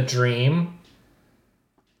happen in the dream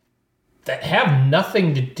that have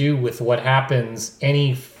nothing to do with what happens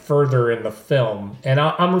any further in the film. And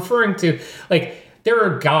I'm referring to, like, there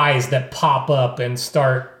are guys that pop up and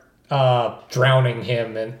start drowning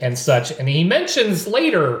him and such. And he mentions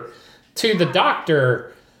later to the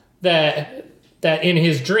doctor that in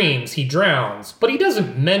his dreams he drowns, but he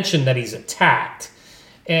doesn't mention that he's attacked.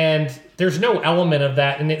 And there's no element of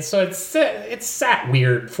that, and it's sat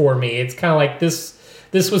weird for me. It's kind of like this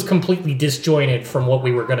was completely disjointed from what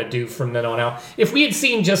we were going to do from then on out. If we had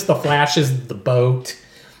seen just the flashes of the boat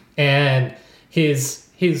and his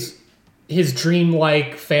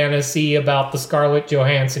dreamlike fantasy about the Scarlett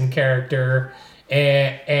Johansson character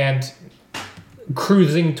and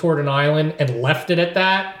cruising toward an island and left it at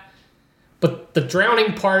that, but the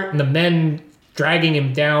drowning part and the men dragging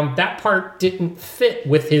him down, that part didn't fit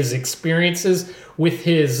with his experiences, with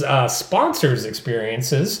his sponsors'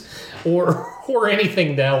 experiences, or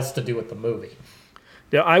anything else to do with the movie.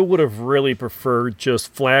 Yeah, I would have really preferred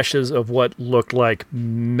just flashes of what looked like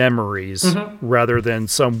memories rather than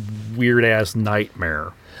some weird ass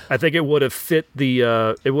nightmare. I think it would have fit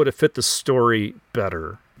the story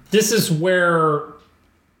better. This is where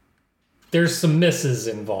there's some misses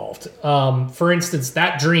involved. For instance,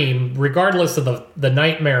 that dream, regardless of the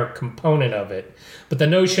nightmare component of it, but the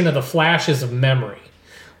notion of the flashes of memory,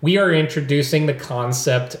 we are introducing the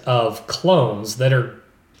concept of clones that are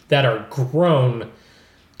that are grown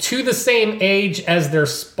to the same age as their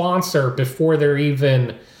sponsor before they're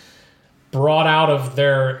even brought out of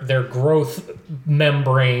their growth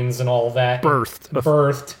membranes and all that.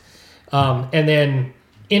 Birthed. And then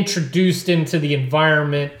introduced into the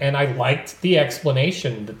environment. And I liked the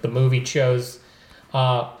explanation that the movie chose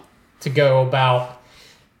to go about.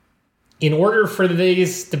 In order for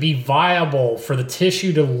these to be viable, for the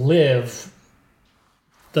tissue to live,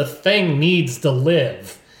 the thing needs to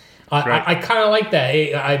live. Right. I kind of like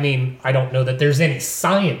that. I mean, I don't know that there's any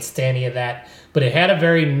science to any of that, but it had a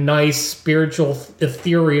very nice spiritual,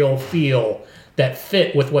 ethereal feel that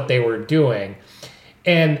fit with what they were doing.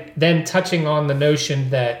 And then touching on the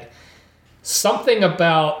notion that something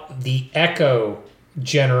about the Echo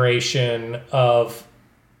generation of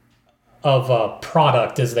a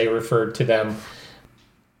product, as they referred to them,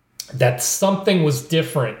 that something was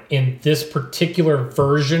different in this particular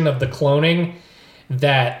version of the cloning,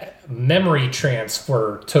 that memory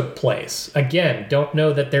transfer took place. Again, don't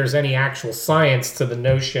know that there's any actual science to the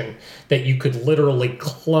notion that you could literally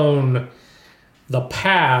clone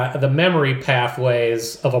the memory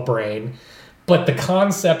pathways of a brain, but the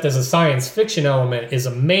concept as a science fiction element is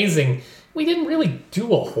amazing. We didn't really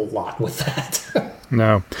do a whole lot with that.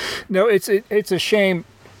 No, it's a shame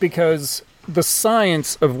because the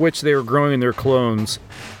science of which they were growing their clones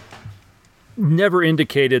never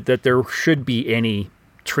indicated that there should be any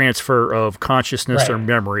transfer of consciousness or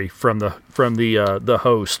memory from the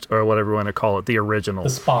host, or whatever you want to call it, the original. The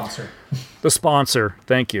sponsor,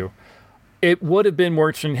 thank you. It would have been more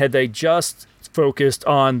interesting had they just focused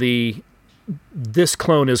on this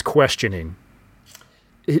clone is questioning.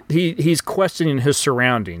 He's questioning his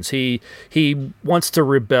surroundings. He wants to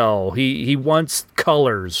rebel. He wants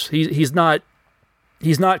colors. He's not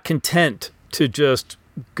content to just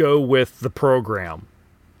go with the program,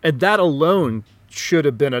 and that alone should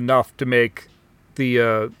have been enough to make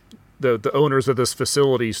the owners of this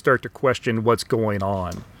facility start to question what's going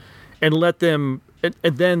on, and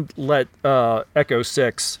then let Echo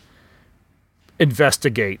 6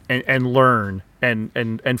 investigate and learn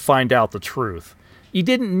and find out the truth. You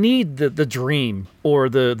didn't need the dream or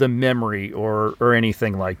the memory or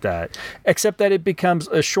anything like that, except that it becomes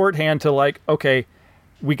a shorthand to like, okay,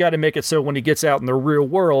 we got to make it so when he gets out in the real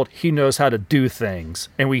world, he knows how to do things,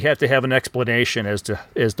 and we have to have an explanation as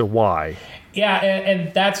to why. Yeah,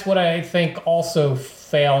 and that's what I think also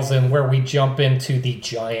fails, and where we jump into the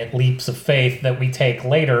giant leaps of faith that we take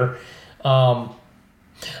later.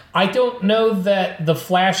 I don't know that the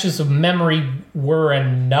flashes of memory were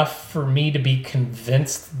enough for me to be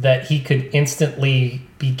convinced that he could instantly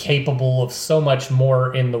be capable of so much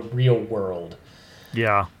more in the real world.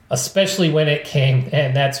 Yeah. Especially when it came,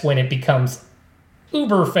 and that's when it becomes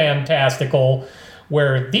uber fantastical,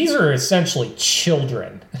 where these are essentially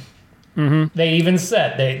children. Mm-hmm. They even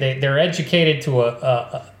said they're educated to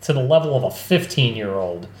the level of a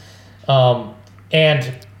 15-year-old.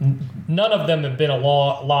 And none of them have been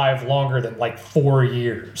alive longer than like 4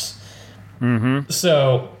 years. Mm-hmm.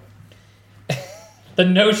 So the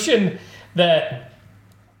notion that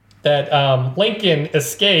Lincoln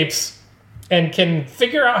escapes and can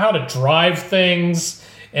figure out how to drive things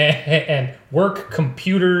and work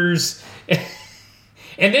computers,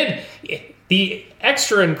 and then the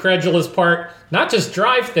extra incredulous part, not just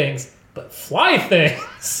drive things, but fly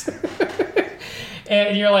things.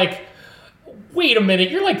 And you're like, wait a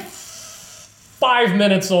minute, you're like 5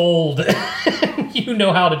 minutes old. You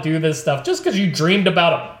know how to do this stuff. Just because you dreamed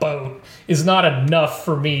about a boat is not enough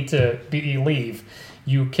for me to believe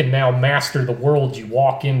you can now master the world you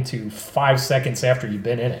walk into 5 seconds after you've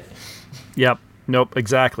been in it. Yep. Nope.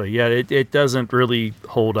 Exactly. Yeah. It doesn't really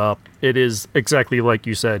hold up. It is exactly like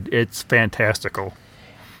you said. It's fantastical.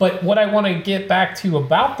 But what I want to get back to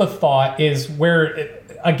about the thought is where,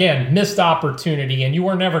 again, missed opportunity, and you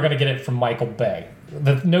are never going to get it from Michael Bay.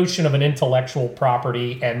 The notion of an intellectual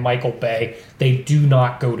property and Michael Bay, they do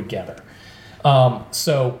not go together.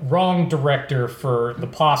 So wrong director for the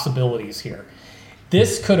possibilities here.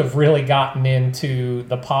 This could have really gotten into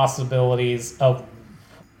the possibilities of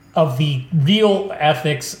the real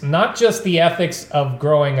ethics, not just the ethics of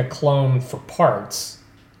growing a clone for parts,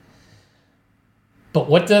 but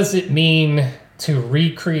what does it mean to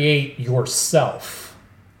recreate yourself?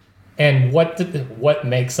 And what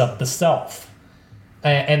makes up the self?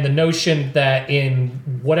 And the notion that in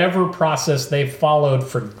whatever process they've followed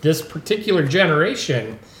for this particular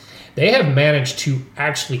generation, they have managed to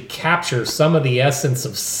actually capture some of the essence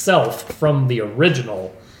of self from the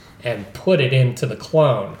original and put it into the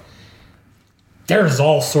clone. There's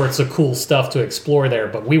all sorts of cool stuff to explore there,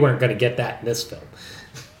 but we weren't going to get that in this film.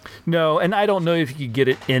 No, and I don't know if you could get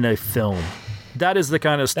it in a film. That is the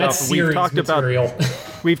kind of stuff That's we've series talked material. about.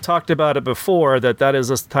 We've talked about it before. That is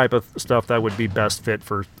this type of stuff that would be best fit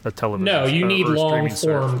for a television. No, you need or streaming long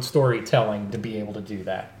service. form storytelling to be able to do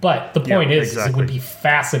that. But the point is it would be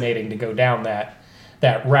fascinating to go down that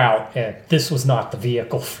route, and this was not the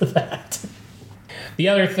vehicle for that. The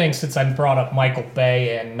other thing, since I brought up Michael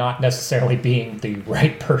Bay and not necessarily being the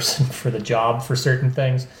right person for the job for certain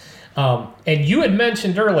things, and you had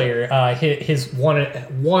mentioned earlier his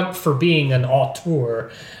want for being an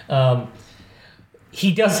auteur.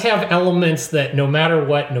 He does have elements that no matter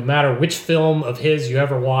what, no matter which film of his you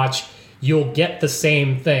ever watch, you'll get the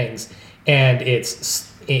same things. And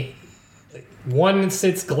one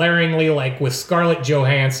sits glaringly like with Scarlett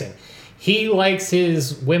Johansson. He likes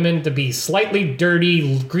his women to be slightly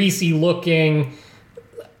dirty, greasy looking,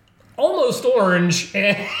 almost orange,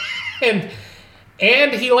 and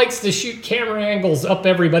he likes to shoot camera angles up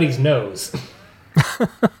everybody's nose.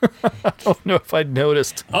 I don't know if I'd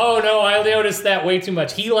noticed. Oh no, I noticed that way too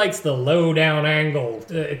much. He likes the low down angle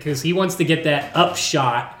because he wants to get that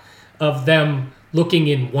upshot of them looking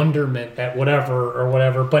in wonderment at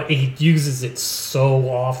whatever. But he uses it so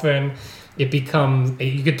often, it becomes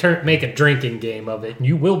you could make a drinking game of it, and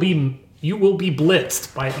you will be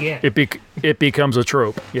blitzed by the end. It becomes a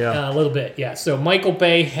trope. Yeah, a little bit. Yeah. So Michael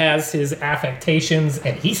Bay has his affectations,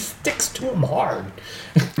 and he sticks to them hard.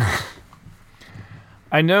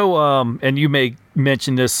 I know, and you may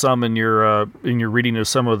mention this some in your reading of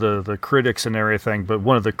some of the critics and everything, but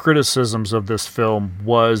one of the criticisms of this film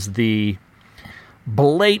was the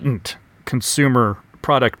blatant consumer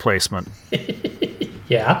product placement.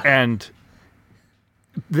 Yeah. And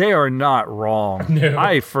they are not wrong. No.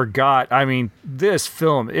 I forgot. I mean, this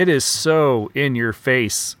film, it is so in your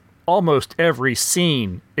face. Almost every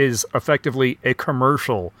scene is effectively a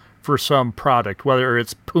commercial for some product, whether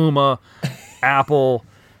it's Puma, Apple,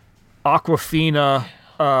 Aquafina,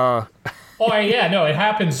 oh yeah, no, it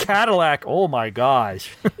happens. Cadillac. Oh my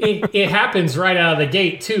gosh. it happens right out of the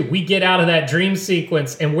gate too. We get out of that dream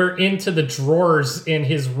sequence and we're into the drawers in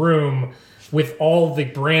his room with all the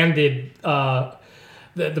branded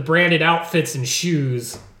the branded outfits and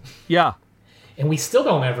shoes. Yeah. And we still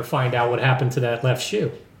don't ever find out what happened to that left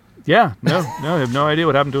shoe. Yeah, no, I have no idea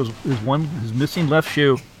what happened to his missing left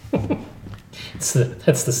shoe.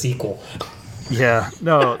 That's the sequel. Yeah,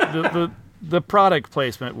 no, the product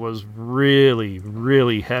placement was really,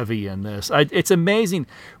 really heavy in this. It's amazing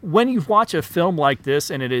when you watch a film like this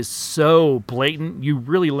and it is so blatant. You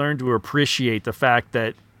really learn to appreciate the fact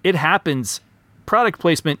that it happens. Product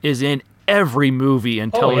placement is in every movie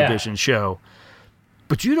and television show,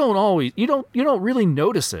 but you don't really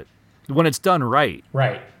notice it when it's done right.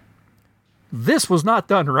 Right. This was not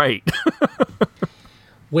done right.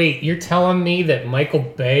 Wait, you're telling me that Michael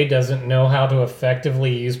Bay doesn't know how to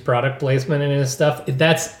effectively use product placement in his stuff?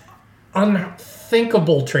 That's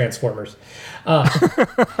unthinkable, Transformers.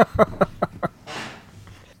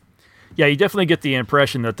 Yeah, you definitely get the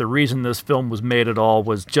impression that the reason this film was made at all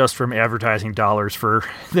was just from advertising dollars for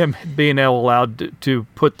them being allowed to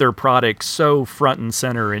put their product so front and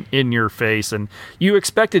center and in your face. And you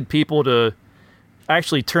expected people to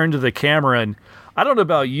actually turn to the camera and, I don't know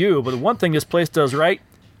about you, but the one thing this place does right,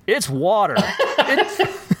 it's water.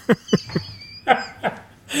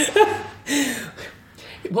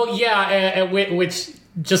 Well, yeah, which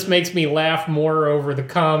just makes me laugh more over the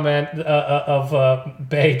comment of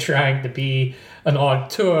Bay trying to be an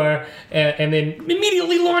auteur and then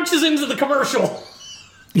immediately launches into the commercial.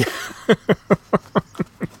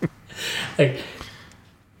 Like,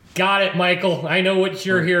 got it, Michael. I know what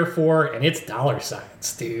you're here for, and it's dollar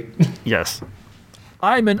signs, dude. Yes.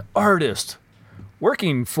 I'm an artist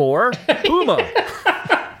working for Puma.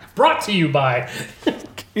 Brought to you by...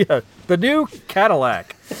 Yeah, the new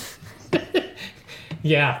Cadillac.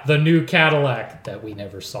 Yeah, the new Cadillac that we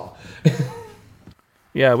never saw.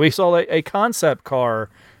 Yeah, we saw a concept car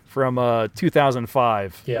from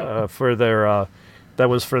 2005. Yeah. For their that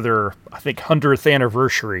was for their, I think, 100th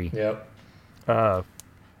anniversary. Yep.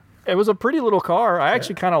 It was a pretty little car. I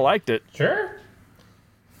actually kind of liked it. Sure.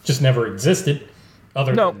 Just never existed.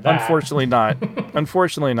 Than that. Unfortunately not.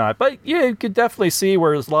 Unfortunately not. But yeah, you could definitely see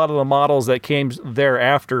where a lot of the models that came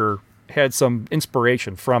thereafter had some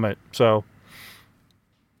inspiration from it. So.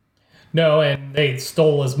 No, and they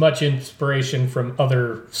stole as much inspiration from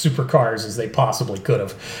other supercars as they possibly could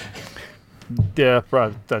have. Yeah,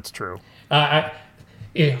 that's true.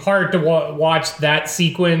 It's hard to watch that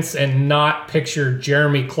sequence and not picture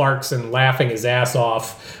Jeremy Clarkson laughing his ass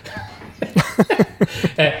off.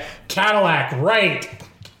 Cadillac, right.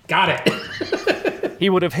 Got it. He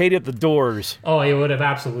would have hated the doors. Oh, he would have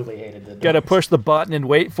absolutely hated the doors. Got to push the button and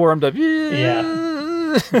wait for him to.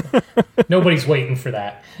 Yeah. Nobody's waiting for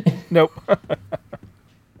that. Nope.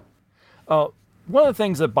 Oh, one of the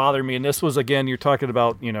things that bothered me, and this was, again, you're talking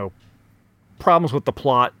about, problems with the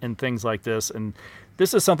plot and things like this, and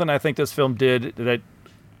this is something I think this film did that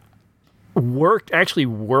actually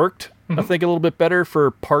worked, I think, a little bit better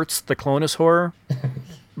for parts the Clonus horror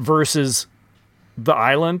versus the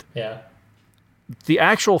island. Yeah. The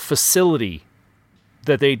actual facility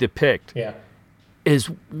that they depict is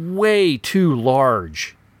way too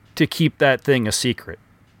large to keep that thing a secret.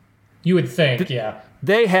 You would think, yeah.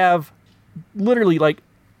 They have literally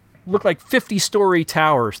look like 50-story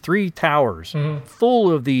towers, 3 towers,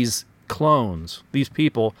 full of these clones, these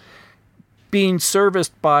people being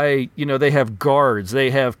serviced by, they have guards,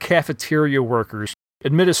 they have cafeteria workers,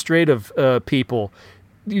 administrative people.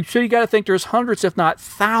 You got to think there's hundreds, if not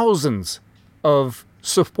thousands, of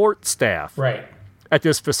support staff at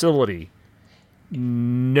this facility.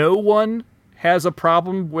 No one has a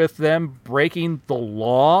problem with them breaking the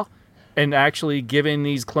law and actually giving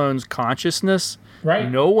these clones consciousness.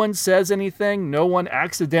 Right. No one says anything. No one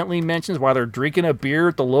accidentally mentions while they're drinking a beer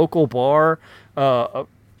at the local bar.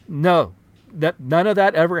 No. None of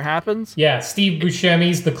that ever happens. Yeah, Steve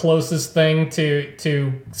Buscemi's the closest thing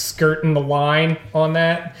to skirting the line on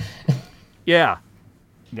that. Yeah.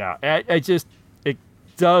 It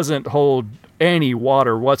doesn't hold any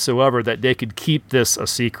water whatsoever that they could keep this a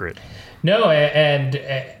secret. No, and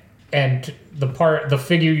the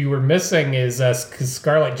figure you were missing is because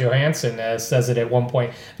Scarlett Johansson says it at one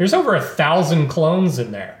point. There's over 1,000 clones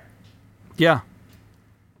in there. Yeah.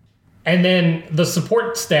 And then the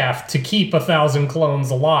support staff to keep 1,000 clones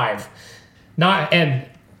alive. And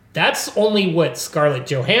that's only what Scarlett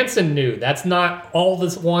Johansson knew. That's not all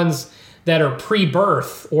the ones that are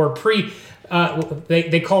pre-birth or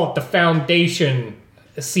they call it the foundation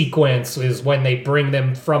sequence, is when they bring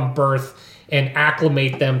them from birth and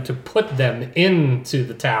acclimate them to put them into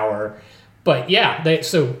the tower. But yeah,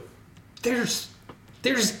 so there's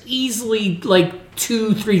easily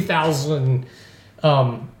 2,000-3,000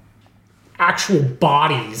 actual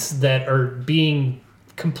bodies that are being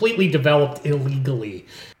completely developed illegally.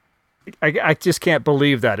 I just can't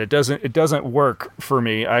believe that. It doesn't work for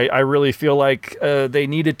me. I really feel like they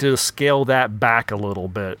needed to scale that back a little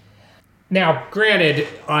bit. Now, granted,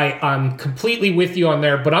 I'm completely with you on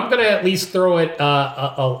there, but I'm going to at least throw it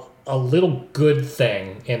a little good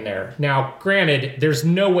thing in there. Now, granted, there's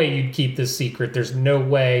no way you'd keep this secret. There's no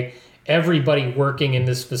way everybody working in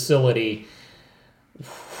this facility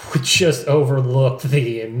would just overlook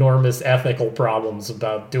the enormous ethical problems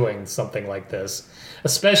about doing something like this,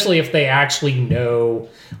 especially if they actually know.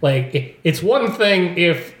 It's one thing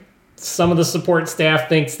if some of the support staff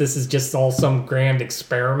thinks this is just all some grand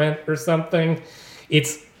experiment or something.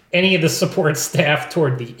 It's any of the support staff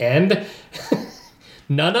toward the end.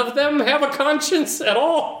 None of them have a conscience at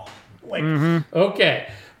all.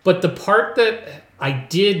 Okay. But the part that I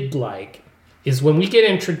did like is when we get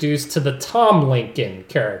introduced to the Tom Lincoln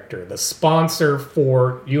character, the sponsor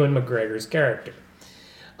for Ewan McGregor's character.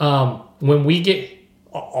 When we get,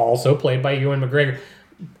 also played by Ewan McGregor,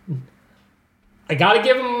 I got to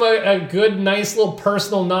give him a good, nice little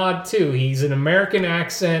personal nod, too. He's an American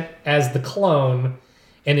accent as the clone,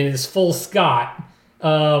 and in his full Scott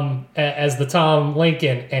as the Tom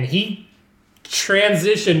Lincoln, and he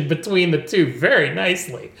transitioned between the two very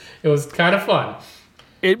nicely. It was kind of fun.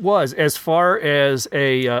 It was, as far as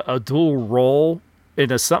a dual role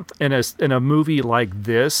in a movie like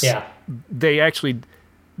this. Yeah,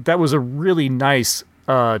 that was a really nice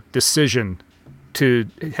decision to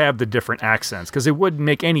have the different accents, because it wouldn't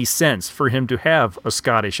make any sense for him to have a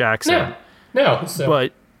Scottish accent. No.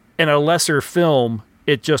 But in a lesser film,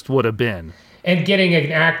 it just would have been. And getting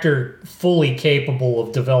an actor fully capable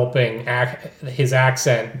of developing his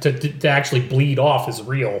accent to actually bleed off his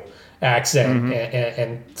real accent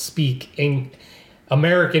and speak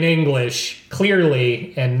American English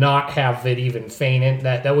clearly and not have it even feign in,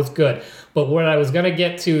 that was good. But what I was going to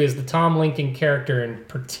get to is the Tom Lincoln character in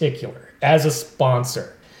particular, as a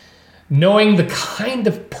sponsor. Knowing the kind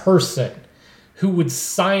of person who would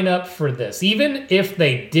sign up for this, even if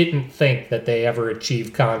they didn't think that they ever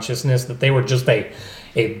achieved consciousness, that they were just a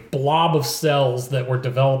blob of cells that were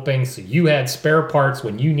developing so you had spare parts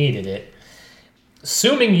when you needed it.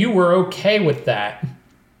 Assuming you were okay with that,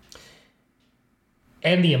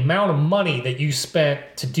 and the amount of money that you spent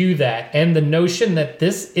to do that, and the notion that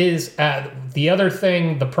this is the other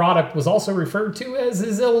thing the product was also referred to as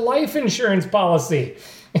is a life insurance policy.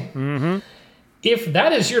 if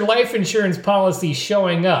that is your life insurance policy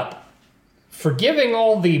showing up, forgiving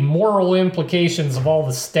all the moral implications of all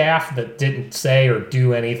the staff that didn't say or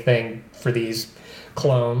do anything for these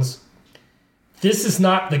clones, this is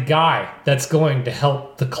not the guy that's going to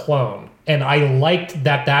help the clone. And I liked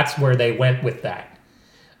that that's where they went with that.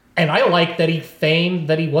 And I liked that he feigned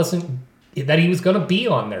that he was going to be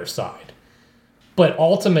on their side. But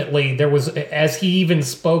ultimately, there was, as he even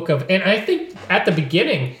spoke of, and I think at the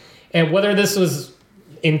beginning, and whether this was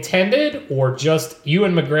intended or just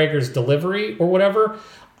Ewan McGregor's delivery or whatever,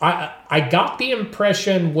 I got the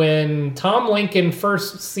impression when Tom Lincoln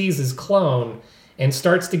first sees his clone and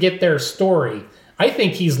starts to get their story, I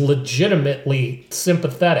think he's legitimately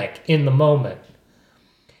sympathetic in the moment.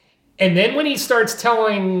 And then when he starts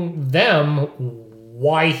telling them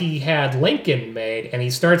why he had Lincoln made, and he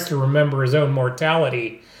starts to remember his own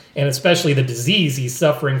mortality, and especially the disease he's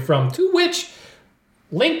suffering from, to which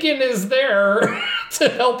Lincoln is there to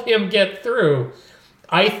help him get through.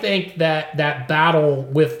 I think that battle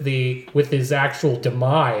with his actual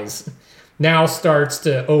demise now starts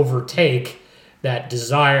to overtake that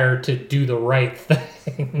desire to do the right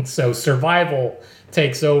thing. So survival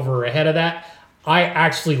takes over ahead of that. I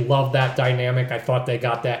actually love that dynamic. I thought they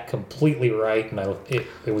got that completely right, and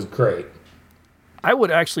it was great. I would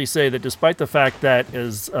actually say that despite the fact that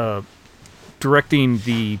as directing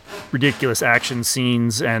the ridiculous action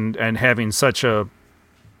scenes and having such a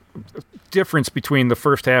difference between the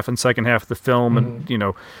first half and second half of the film,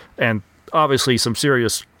 and and obviously some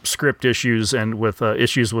serious script issues and with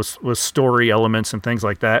issues with story elements and things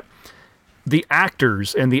like that, the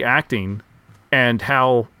actors and the acting and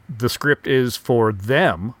how the script is for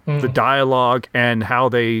them, the dialogue and how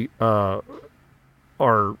they are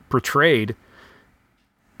portrayed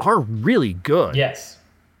are really good. Yes.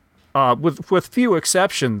 With few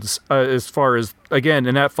exceptions, as far as, again,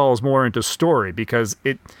 and that falls more into story, because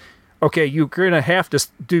you're going to have to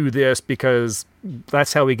do this because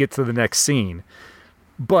that's how we get to the next scene.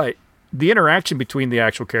 But the interaction between the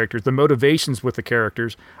actual characters, the motivations with the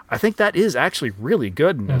characters, I think that is actually really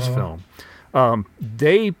good in this film.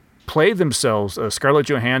 They play themselves, Scarlett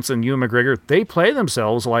Johansson, Ewan McGregor, they play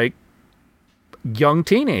themselves like young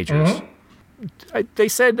teenagers. They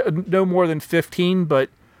said no more than 15, but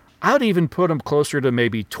I would even put them closer to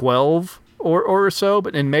maybe 12 or so,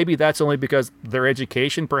 and maybe that's only because their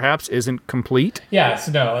education perhaps isn't complete. Yes,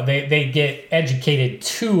 no, they get educated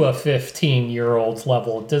to a 15-year-old's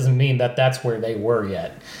level. It doesn't mean that that's where they were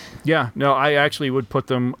yet. Yeah, no, I actually would put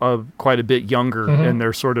them quite a bit younger in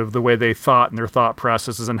their sort of the way they thought and their thought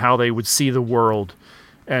processes and how they would see the world,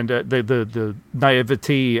 and the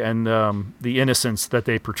naivety and the innocence that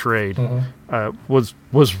they portrayed was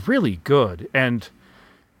really good. And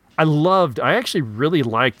I actually really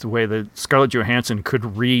liked the way that Scarlett Johansson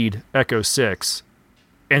could read Echo 6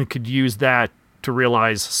 and could use that to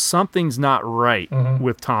realize something's not right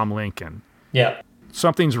with Tom Lincoln. Yeah.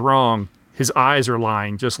 Something's wrong. His eyes are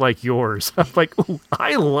lying, just like yours. I'm like, ooh,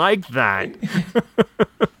 I like that.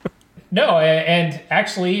 No, and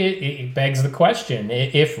actually it begs the question.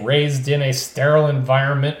 If raised in a sterile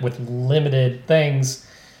environment with limited things,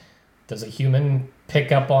 does a human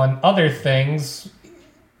pick up on other things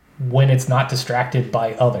when it's not distracted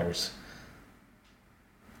by others?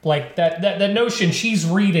 Like that notion, she's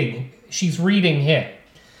reading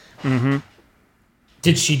him.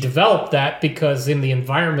 Did she develop that because in the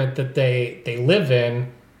environment that they live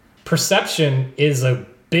in, perception is a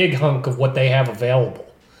big hunk of what they have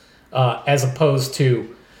available, as opposed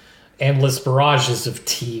to endless barrages of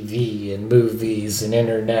TV and movies and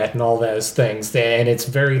internet and all those things. And it's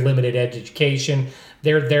very limited education.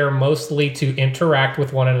 They're there mostly to interact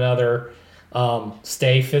with one another,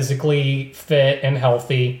 stay physically fit and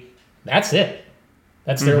healthy. That's it.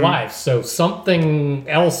 That's their lives. So something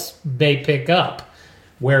else may pick up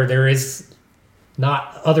where there is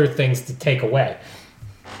not other things to take away.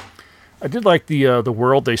 I did like the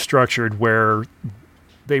world they structured where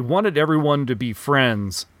they wanted everyone to be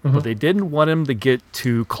friends, but they didn't want them to get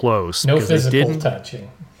too close. No physical touching.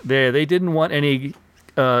 They didn't want any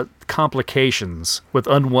complications with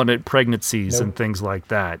unwanted pregnancies and things like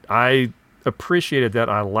that. I appreciated that.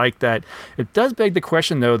 I like that. It does beg the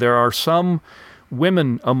question, though. There are some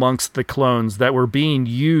women amongst the clones that were being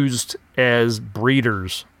used as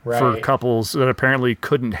breeders for couples that apparently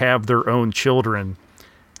couldn't have their own children.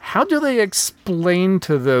 How do they explain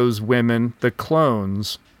to those women, the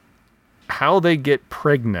clones, how they get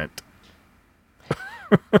pregnant?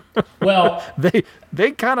 Well,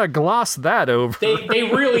 they kind of glossed that over. They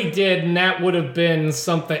really did, and that would have been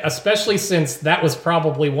something, especially since that was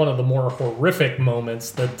probably one of the more horrific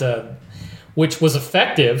moments that, which was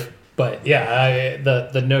effective But yeah,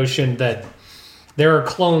 the notion that there are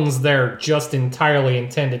clones there just entirely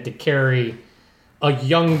intended to carry a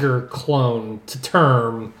younger clone to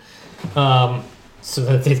term, so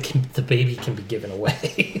that the baby can be given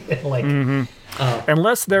away. Like,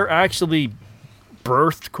 unless they're actually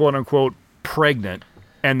birthed, quote unquote, pregnant,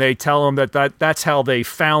 and they tell them that's how they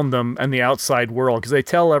found them in the outside world, because they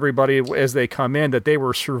tell everybody as they come in that they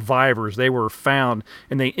were survivors, they were found,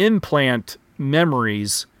 and they implant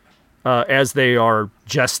memories as they are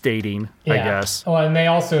gestating, I guess. Oh, and they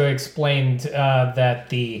also explained that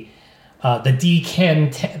the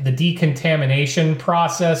decontamination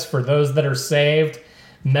process for those that are saved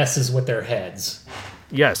messes with their heads.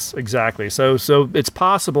 Yes, exactly. So it's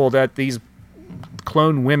possible that these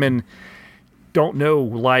clone women don't know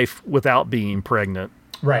life without being pregnant.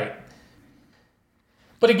 Right.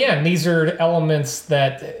 But again, these are elements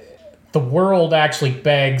that the world actually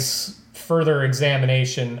begs further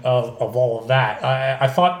examination of all of that. I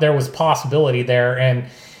thought there was possibility there, and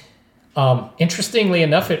interestingly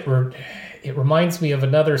enough, it reminds me of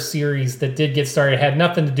another series that did get started. It had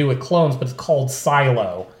nothing to do with clones, but it's called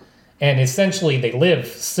Silo. And essentially, they live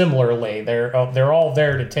similarly. They're all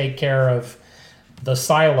there to take care of the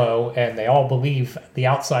silo, and they all believe the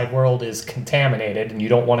outside world is contaminated, and you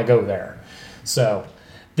don't want to go there. So,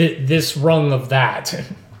 this rung of that.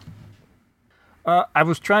 I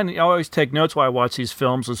was trying to always take notes while I watch these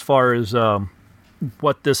films as far as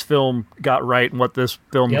what this film got right and what this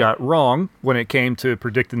film got wrong when it came to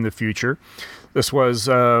predicting the future. This was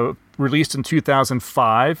released in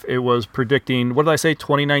 2005. It was predicting, what did I say,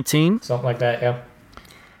 2019? Something like that, yeah.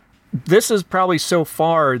 This is probably so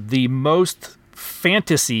far the most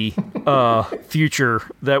fantasy future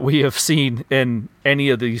that we have seen in any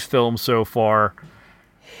of these films so far.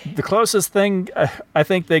 The closest thing I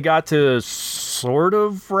think they got to sort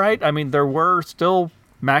of right. I mean, there were still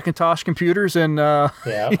Macintosh computers in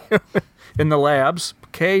in the labs.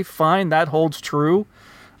 Okay, fine, that holds true.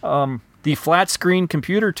 The flat screen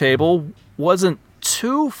computer table wasn't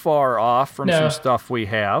too far off from some stuff we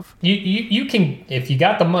have. You can, if you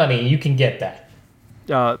got the money, you can get that.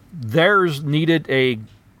 Theirs needed a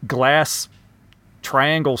glass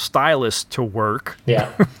triangle stylus to work.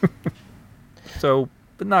 Yeah. So,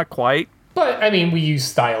 but not quite. But I mean, we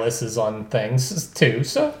use styluses on things too,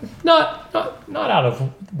 so not out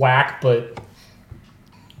of whack. But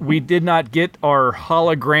we did not get our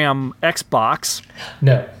hologram Xbox.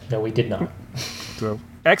 No, we did not. So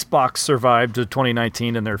Xbox survived to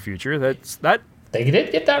 2019 in their future. They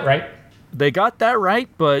did get that right. They got that right,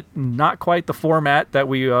 but not quite the format that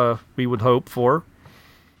we would hope for.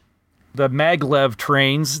 The maglev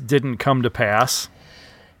trains didn't come to pass.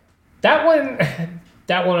 That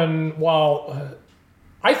one, while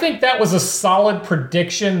I think that was a solid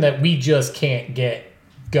prediction that we just can't get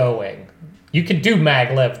going. You can do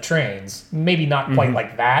maglev trains, maybe not quite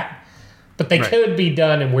like that, but they could be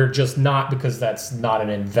done, and we're just not, because that's not an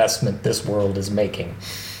investment this world is making.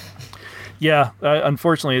 Yeah,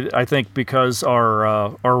 unfortunately, I think because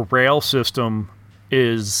our rail system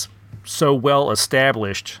is so well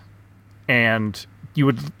established, and you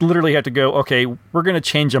would literally have to go, okay, we're going to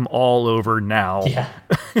change them all over now. Yeah.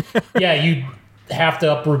 Yeah, you have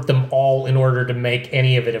to uproot them all in order to make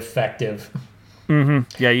any of it effective. Mm-hmm.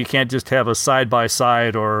 Yeah, you can't just have a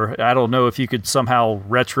side-by-side, or I don't know if you could somehow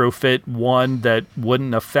retrofit one that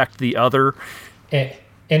wouldn't affect the other. And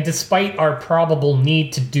despite our probable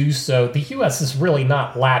need to do so, the U.S. is really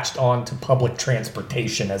not latched on to public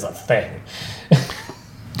transportation as a thing.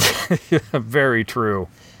 Very true.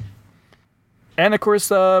 And, of course,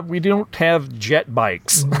 we don't have jet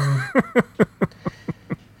bikes.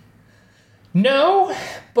 No,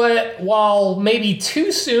 but while maybe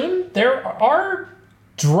too soon, there are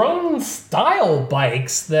drone-style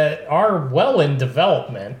bikes that are well in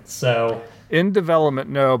development. So in development,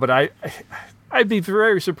 no, but I'd be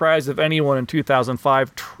very surprised if anyone in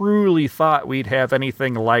 2005 truly thought we'd have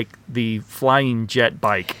anything like the flying jet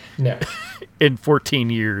bike. No. In 14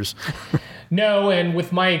 years. No, and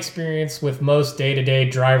with my experience with most day-to-day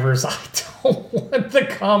drivers, I don't want the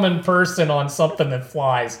common person on something that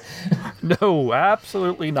flies. No,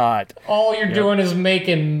 absolutely not. All you're doing is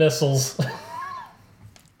making missiles.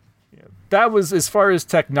 That was, as far as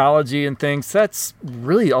technology and things, that's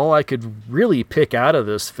really all I could really pick out of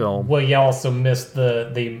this film. Well, you also missed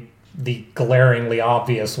the glaringly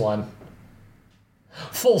obvious one.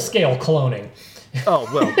 Full-scale cloning. Oh,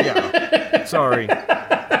 well, yeah. Sorry.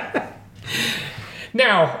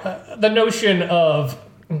 Now, the notion of,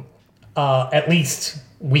 at least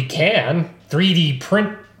we can, 3D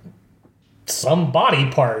print some body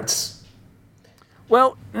parts.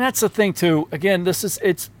 Well, and that's the thing too. Again,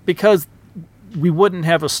 it's because we wouldn't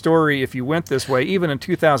have a story if you went this way. Even in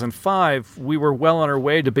 2005, we were well on our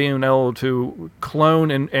way to being able to clone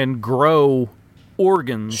and grow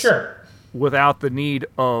organs without the need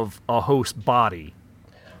of a host body.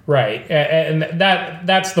 Right, and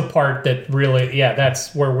that's the part that really,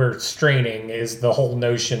 that's where we're straining, is the whole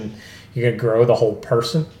notion you're going to grow the whole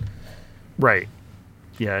person. Right.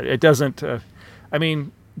 Yeah, it doesn't, I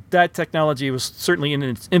mean, that technology was certainly in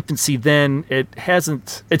its infancy then.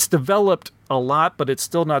 It's developed a lot, but it's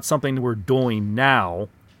still not something we're doing now.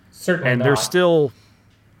 Certainly and not. There's still,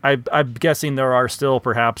 I'm guessing there are still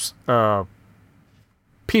perhaps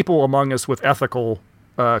people among us with ethical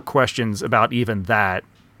questions about even that.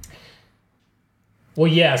 Well,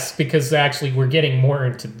 yes, because actually we're getting more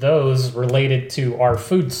into those related to our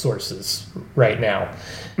food sources right now.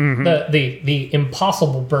 Mm-hmm. The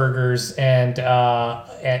Impossible Burgers and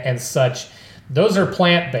such, those are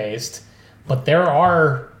plant-based, but there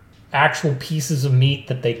are actual pieces of meat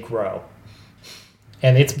that they grow.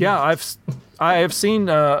 And it's I have seen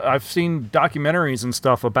documentaries and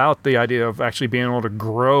stuff about the idea of actually being able to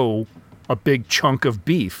grow a big chunk of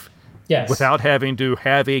beef. Yes. Without having to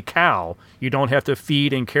have a cow. You don't have to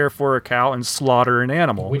feed and care for a cow and slaughter an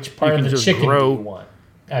animal. Which part of the chicken do you want?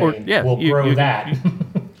 We'll grow that.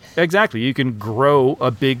 Exactly. You can grow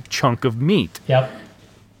a big chunk of meat. Yep.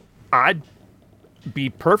 I'd be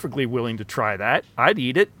perfectly willing to try that. I'd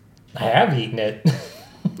eat it. I have eaten it.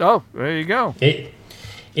 Oh, there you go. It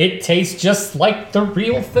tastes just like the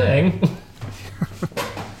real thing.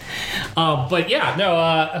 But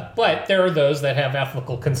there are those that have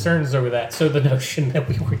ethical concerns over that. So the notion that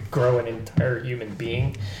we would grow an entire human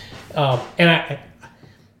being, and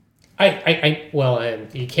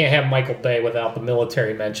and you can't have Michael Bay without the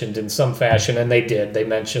military mentioned in some fashion, and they did. They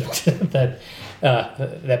mentioned that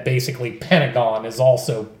basically Pentagon is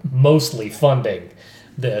also mostly funding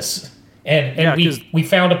this, and we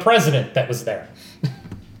found a president that was there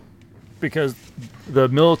because the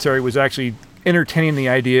military was actually entertaining the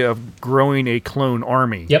idea of growing a clone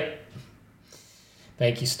army. Yep.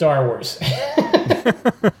 Thank you, Star Wars.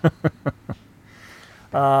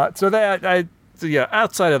 Outside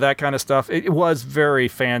of that kind of stuff, it was very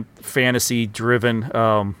fantasy driven.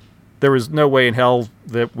 There was no way in hell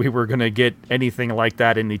that we were going to get anything like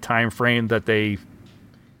that in the time frame that they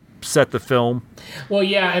set the film. Well,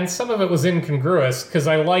 yeah, and some of it was incongruous because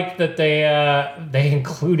I liked that they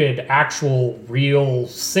included actual real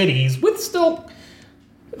cities with still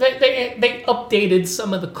they updated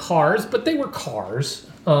some of the cars, but they were cars.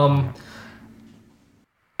 I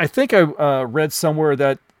think I read somewhere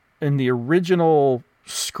that in the original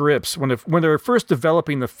scripts, when they were first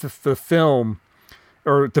developing the film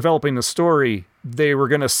or developing the story, they were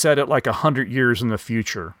going to set it like 100 years in the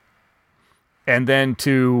future. And then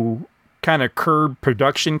to kind of curb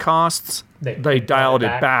production costs, they dialed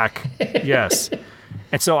it back. Yes.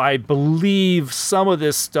 And so I believe some of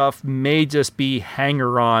this stuff may just be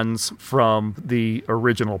hanger-ons from the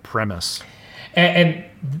original premise. And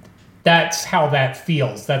that's how that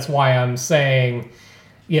feels. That's why I'm saying,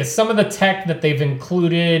 some of the tech that they've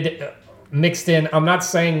included, mixed in, I'm not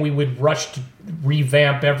saying we would rush to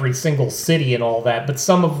revamp every single city and all that, but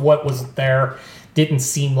some of what was there didn't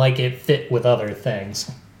seem like it fit with other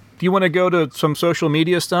things. Do you want to go to some social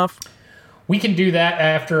media stuff? We can do that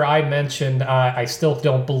after I mentioned I still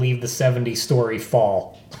don't believe the 70-story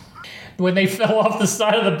fall. When they fell off the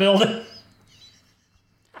side of the building.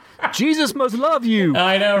 Jesus must love you.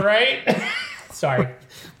 I know, right? Sorry.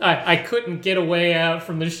 I couldn't get away out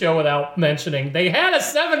from the show without mentioning they had a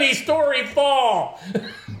 70-story fall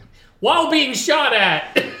while being shot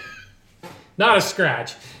at. Not a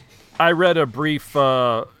scratch. I read a brief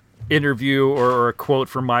interview or a quote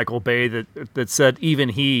from Michael Bay that said even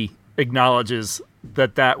he acknowledges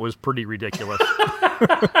that was pretty ridiculous.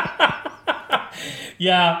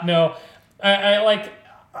 Yeah, no. I like...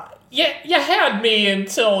 Yeah, you had me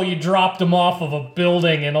until you dropped them off of a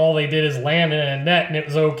building and all they did is land in a net and it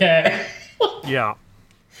was okay. Yeah.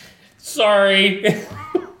 Sorry.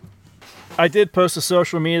 I did post to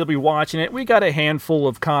social media to be watching it. We got a handful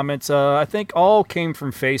of comments. I think all came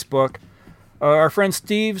from Facebook. Our friend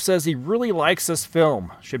Steve says he really likes this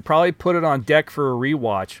film. Should probably put it on deck for a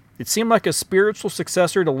rewatch. It seemed like a spiritual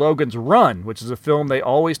successor to Logan's Run, which is a film they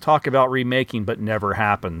always talk about remaking but never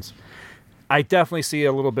happens. I definitely see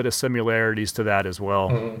a little bit of similarities to that as well.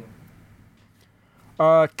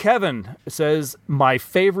 Mm-hmm. Kevin says, my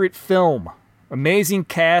favorite film. Amazing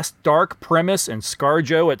cast, dark premise, and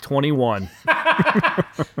ScarJo at 21.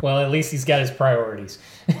 Well, at least he's got his priorities.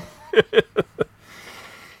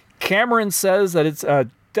 Cameron says that it's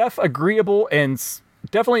definitely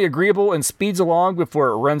agreeable and speeds along before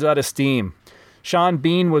it runs out of steam. Sean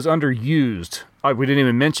Bean was underused. We didn't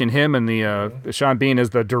even mention him, and Sean Bean is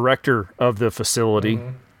the director of the facility.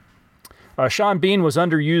 Sean Bean was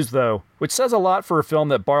underused, though, which says a lot for a film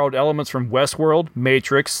that borrowed elements from Westworld,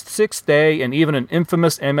 Matrix, Sixth Day, and even an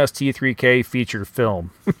infamous MST3K feature film.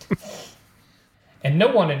 And no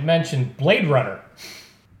one had mentioned Blade Runner.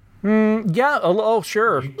 Yeah,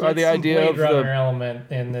 sure. The idea of Blade Runner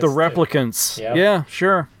element in this the replicants. Yep. Yeah,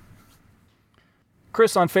 sure.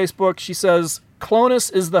 Chris on Facebook, she says,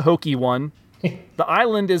 Clonus is the hokey one. The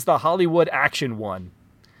Island is the Hollywood action one.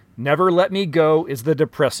 Never Let Me Go is the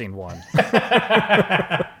depressing one.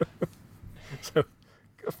 So,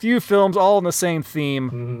 a few films all in the same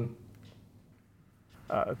theme.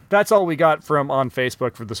 That's all we got from on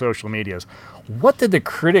Facebook for the social medias. What did the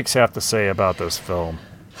critics have to say about this film?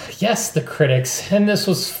 Yes, the critics. And this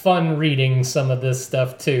was fun reading some of this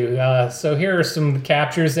stuff, too. So here are some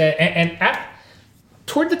captures.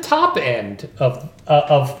 Toward the top end of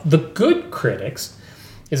the good critics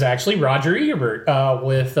is actually Roger Ebert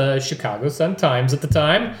with Chicago Sun-Times at the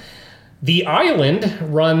time. The Island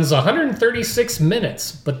runs 136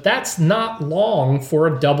 minutes, but that's not long for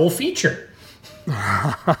a double feature.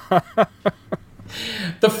 The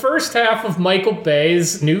first half of Michael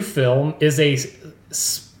Bay's new film is a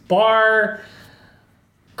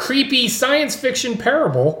creepy science fiction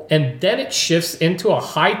parable, and then it shifts into a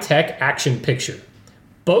high-tech action picture.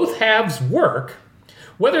 Both halves work.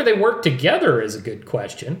 Whether they work together is a good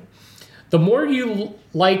question. The more you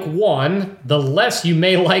like one, the less you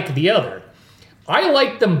may like the other. I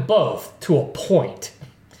like them both to a point,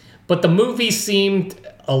 but the movie seemed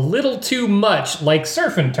a little too much like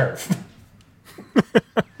Surf and Turf.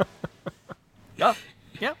 Yeah.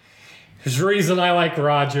 There's a reason I like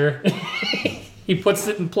Roger. He puts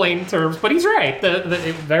it in plain terms, but he's right.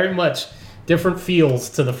 Very much different feels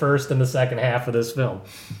to the first and the second half of this film.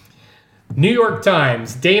 New York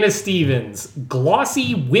Times, Dana Stevens,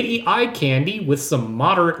 glossy, witty eye candy with some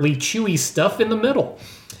moderately chewy stuff in the middle.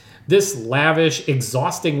 This lavish,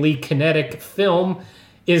 exhaustingly kinetic film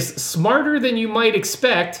is smarter than you might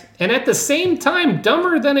expect, and at the same time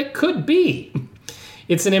dumber than it could be.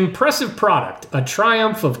 It's an impressive product, a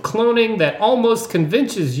triumph of cloning that almost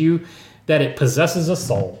convinces you that it possesses a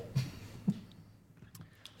soul.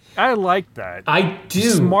 I like that. I do.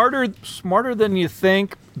 Smarter than you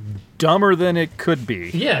think, dumber than it could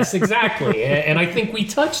be. Yes, exactly. And I think we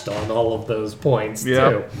touched on all of those points,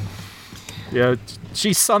 too. Yeah,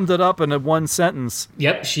 she summed it up in one sentence.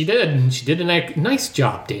 Yep, she did. She did a nice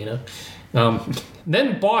job, Dana.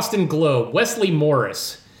 Then Boston Globe, Wesley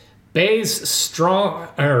Morris. Bay's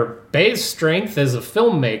strength as a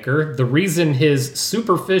filmmaker, the reason his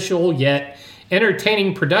superficial yet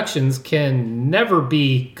entertaining productions can never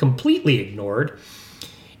be completely ignored,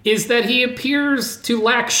 is that he appears to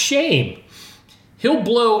lack shame. He'll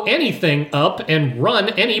blow anything up and run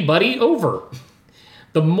anybody over.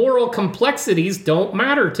 The moral complexities don't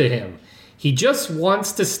matter to him. He just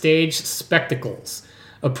wants to stage spectacles,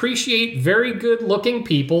 appreciate very good-looking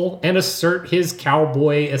people, and assert his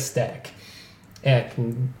cowboy aesthetic.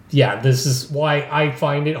 And yeah, this is why I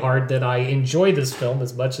find it hard that I enjoy this film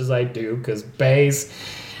as much as I do, because Bay's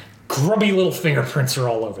grubby little fingerprints are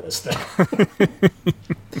all over this thing.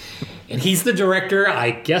 And he's the director. I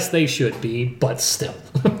guess they should be, but still.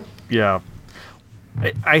 Yeah.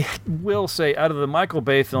 I will say, out of the Michael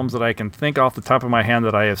Bay films that I can think off the top of my hand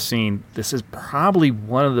that I have seen, this is probably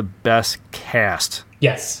one of the best cast.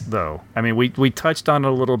 Yes. Though. I mean, we touched on it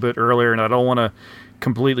a little bit earlier, and I don't want to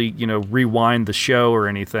completely, rewind the show or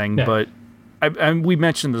anything, no. But we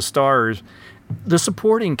mentioned the stars. The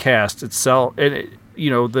supporting cast itself, and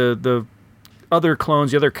the other clones,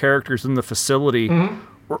 the other characters in the facility,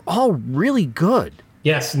 were all really good.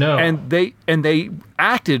 Yes, no. And they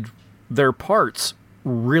acted their parts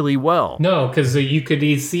really well. No, because you could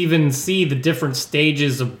even see the different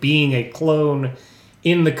stages of being a clone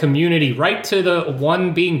in the community, right to the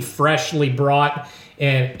one being freshly brought,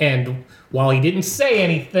 and while he didn't say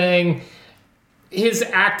anything, his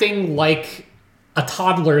acting like a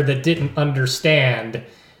toddler that didn't understand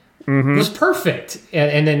was perfect.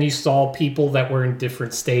 And then you saw people that were in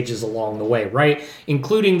different stages along the way, right?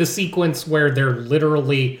 Including the sequence where they're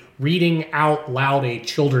literally reading out loud a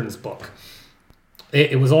children's book.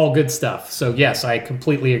 It was all good stuff. So yes, I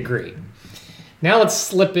completely agree. Now let's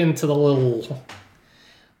slip into the little...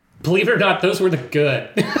 Believe it or not, those were the good.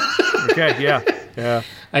 Okay, yeah.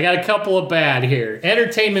 I got a couple of bad here.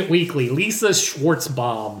 Entertainment Weekly, Lisa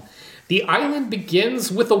Schwartzbaum. The Island begins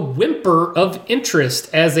with a whimper of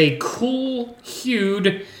interest as a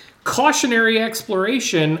cool-hued cautionary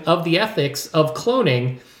exploration of the ethics of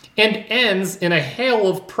cloning, and ends in a hail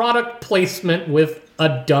of product placement with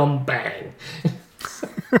a dumb bang.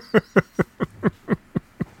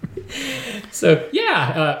 So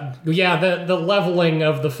the leveling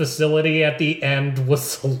of the facility at the end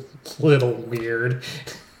was a little weird.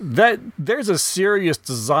 That there's a serious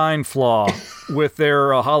design flaw with their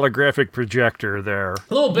holographic projector there.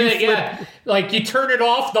 A little bit, yeah. Like you turn it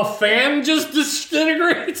off, the fan just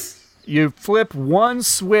disintegrates. You flip one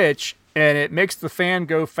switch and it makes the fan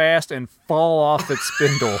go fast and fall off its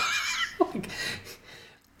spindle.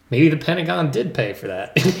 Maybe the Pentagon did pay for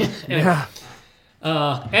that. Yeah.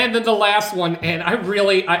 And then the last one, and I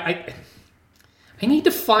really, I need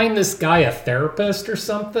to find this guy a therapist or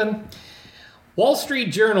something. Wall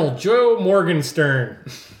Street Journal, Joe Morgenstern.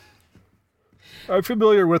 I'm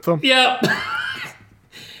familiar with them. Yep.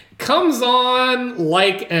 Comes on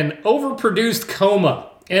like an overproduced coma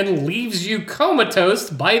and leaves you comatose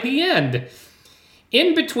by the end.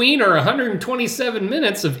 In between are 127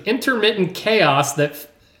 minutes of intermittent chaos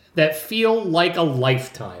that feel like a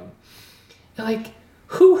lifetime. Like,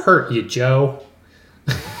 who hurt you, Joe?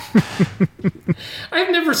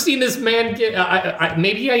 I've never seen this man get...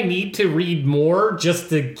 maybe I need to read more just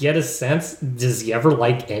to get a sense. Does he ever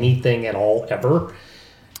like anything at all, ever?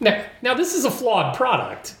 Now this is a flawed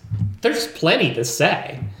product. There's plenty to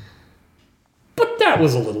say. But that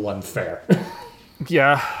was a little unfair.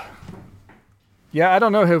 Yeah. Yeah, I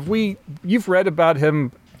don't know. You've read about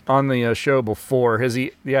him on the show before. Has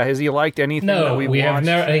he liked anything that we watched?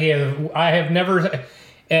 I have never...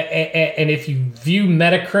 And if you view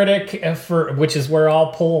Metacritic, which is where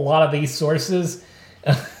I'll pull a lot of these sources,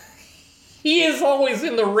 he is always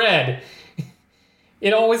in the red.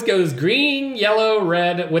 It always goes green, yellow,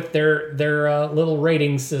 red with their little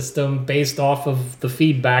rating system based off of the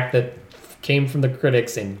feedback that came from the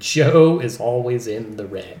critics, and Joe is always in the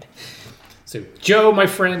red. So, Joe, my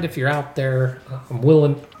friend, if you're out there,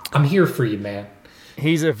 I'm here for you, man.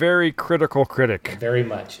 He's a very critical critic. Very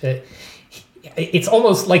much. It's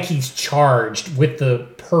almost like he's charged with the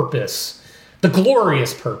purpose, the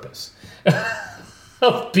glorious purpose,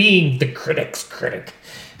 of being the critic's critic.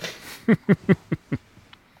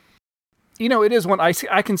 You know, it is one I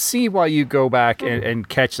can see why you go back and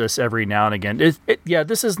catch this every now and again.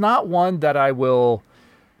 This is not one that I will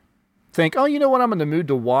think, oh, you know what, I'm in the mood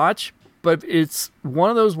to watch. But it's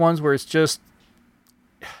one of those ones where it's just,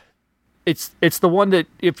 it's the one that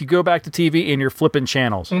if you go back to TV and you're flipping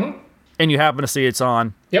channels and you happen to see it's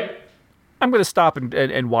on, yep, I'm going to stop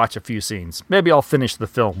and watch a few scenes. Maybe I'll finish the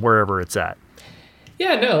film wherever it's at.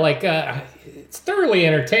 Yeah, no, like it's thoroughly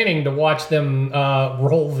entertaining to watch them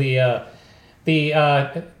roll the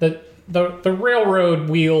railroad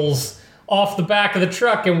wheels off the back of the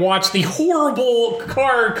truck and watch the horrible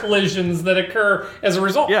car collisions that occur as a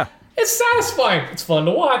result. Yeah. It's satisfying. It's fun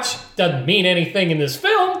to watch. Doesn't mean anything in this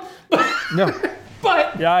film. No.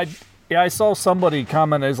 But I saw somebody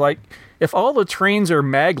comment, it's like, if all the trains are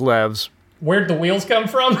maglevs, where'd the wheels come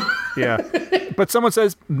from? Yeah. But someone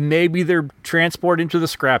says maybe they're transported into the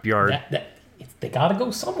scrapyard. They gotta go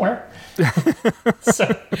somewhere. But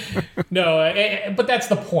that's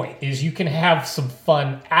the point, is you can have some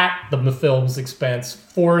fun at the film's expense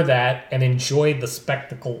for that and enjoy the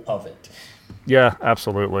spectacle of it. Yeah,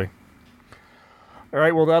 absolutely. All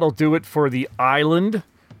right, well, that'll do it for The Island.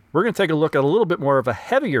 We're going to take a look at a little bit more of a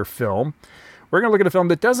heavier film. We're going to look at a film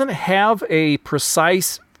that doesn't have a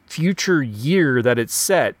precise future year that it's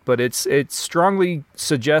set, but it's strongly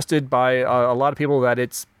suggested by a lot of people that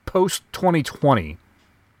it's post-2020.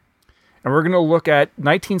 And we're going to look at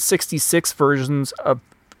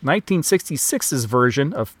 1966's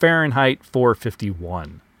version of Fahrenheit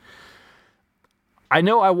 451. I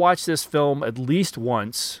know I watched this film at least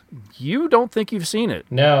once. You don't think you've seen it?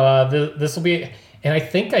 No, this will be... And I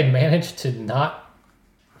think I managed to not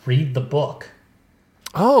read the book.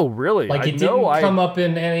 Oh, really? Like, it didn't come up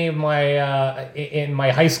in any of my in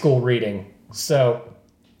my high school reading. So,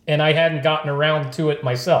 and I hadn't gotten around to it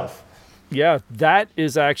myself. Yeah, that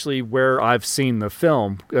is actually where I've seen the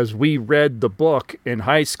film, because we read the book in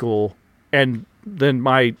high school, and then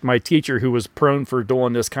my teacher, who was prone for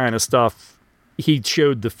doing this kind of stuff, he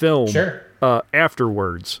showed the film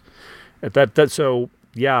afterwards. I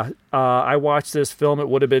watched this film. It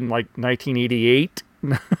would have been like 1988,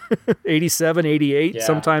 87, 88,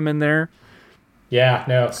 sometime in there. Yeah,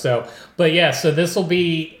 no. So this will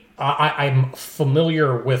be, I'm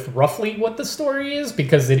familiar with roughly what the story is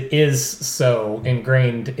because it is so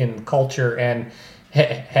ingrained in culture and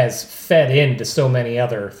has fed into so many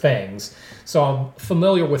other things. So I'm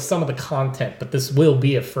familiar with some of the content, but this will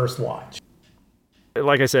be a first watch.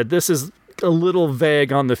 Like I said, this is a little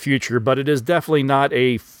vague on the future, but it is definitely not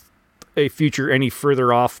a future any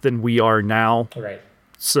further off than we are now. Right.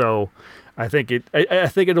 So I think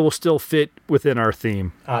it will still fit within our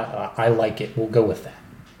theme. I like it. We'll go with that.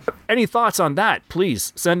 Any thoughts on that,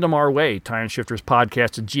 please send them our way,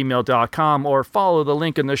 timeshifterspodcast@gmail.com, or follow the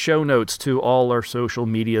link in the show notes to all our social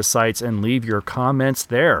media sites and leave your comments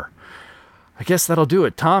there. I guess that'll do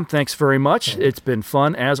it. Tom, thanks very much. It's been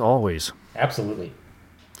fun as always. Absolutely.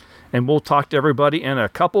 And we'll talk to everybody in a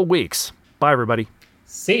couple weeks. Bye, everybody.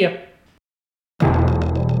 See ya.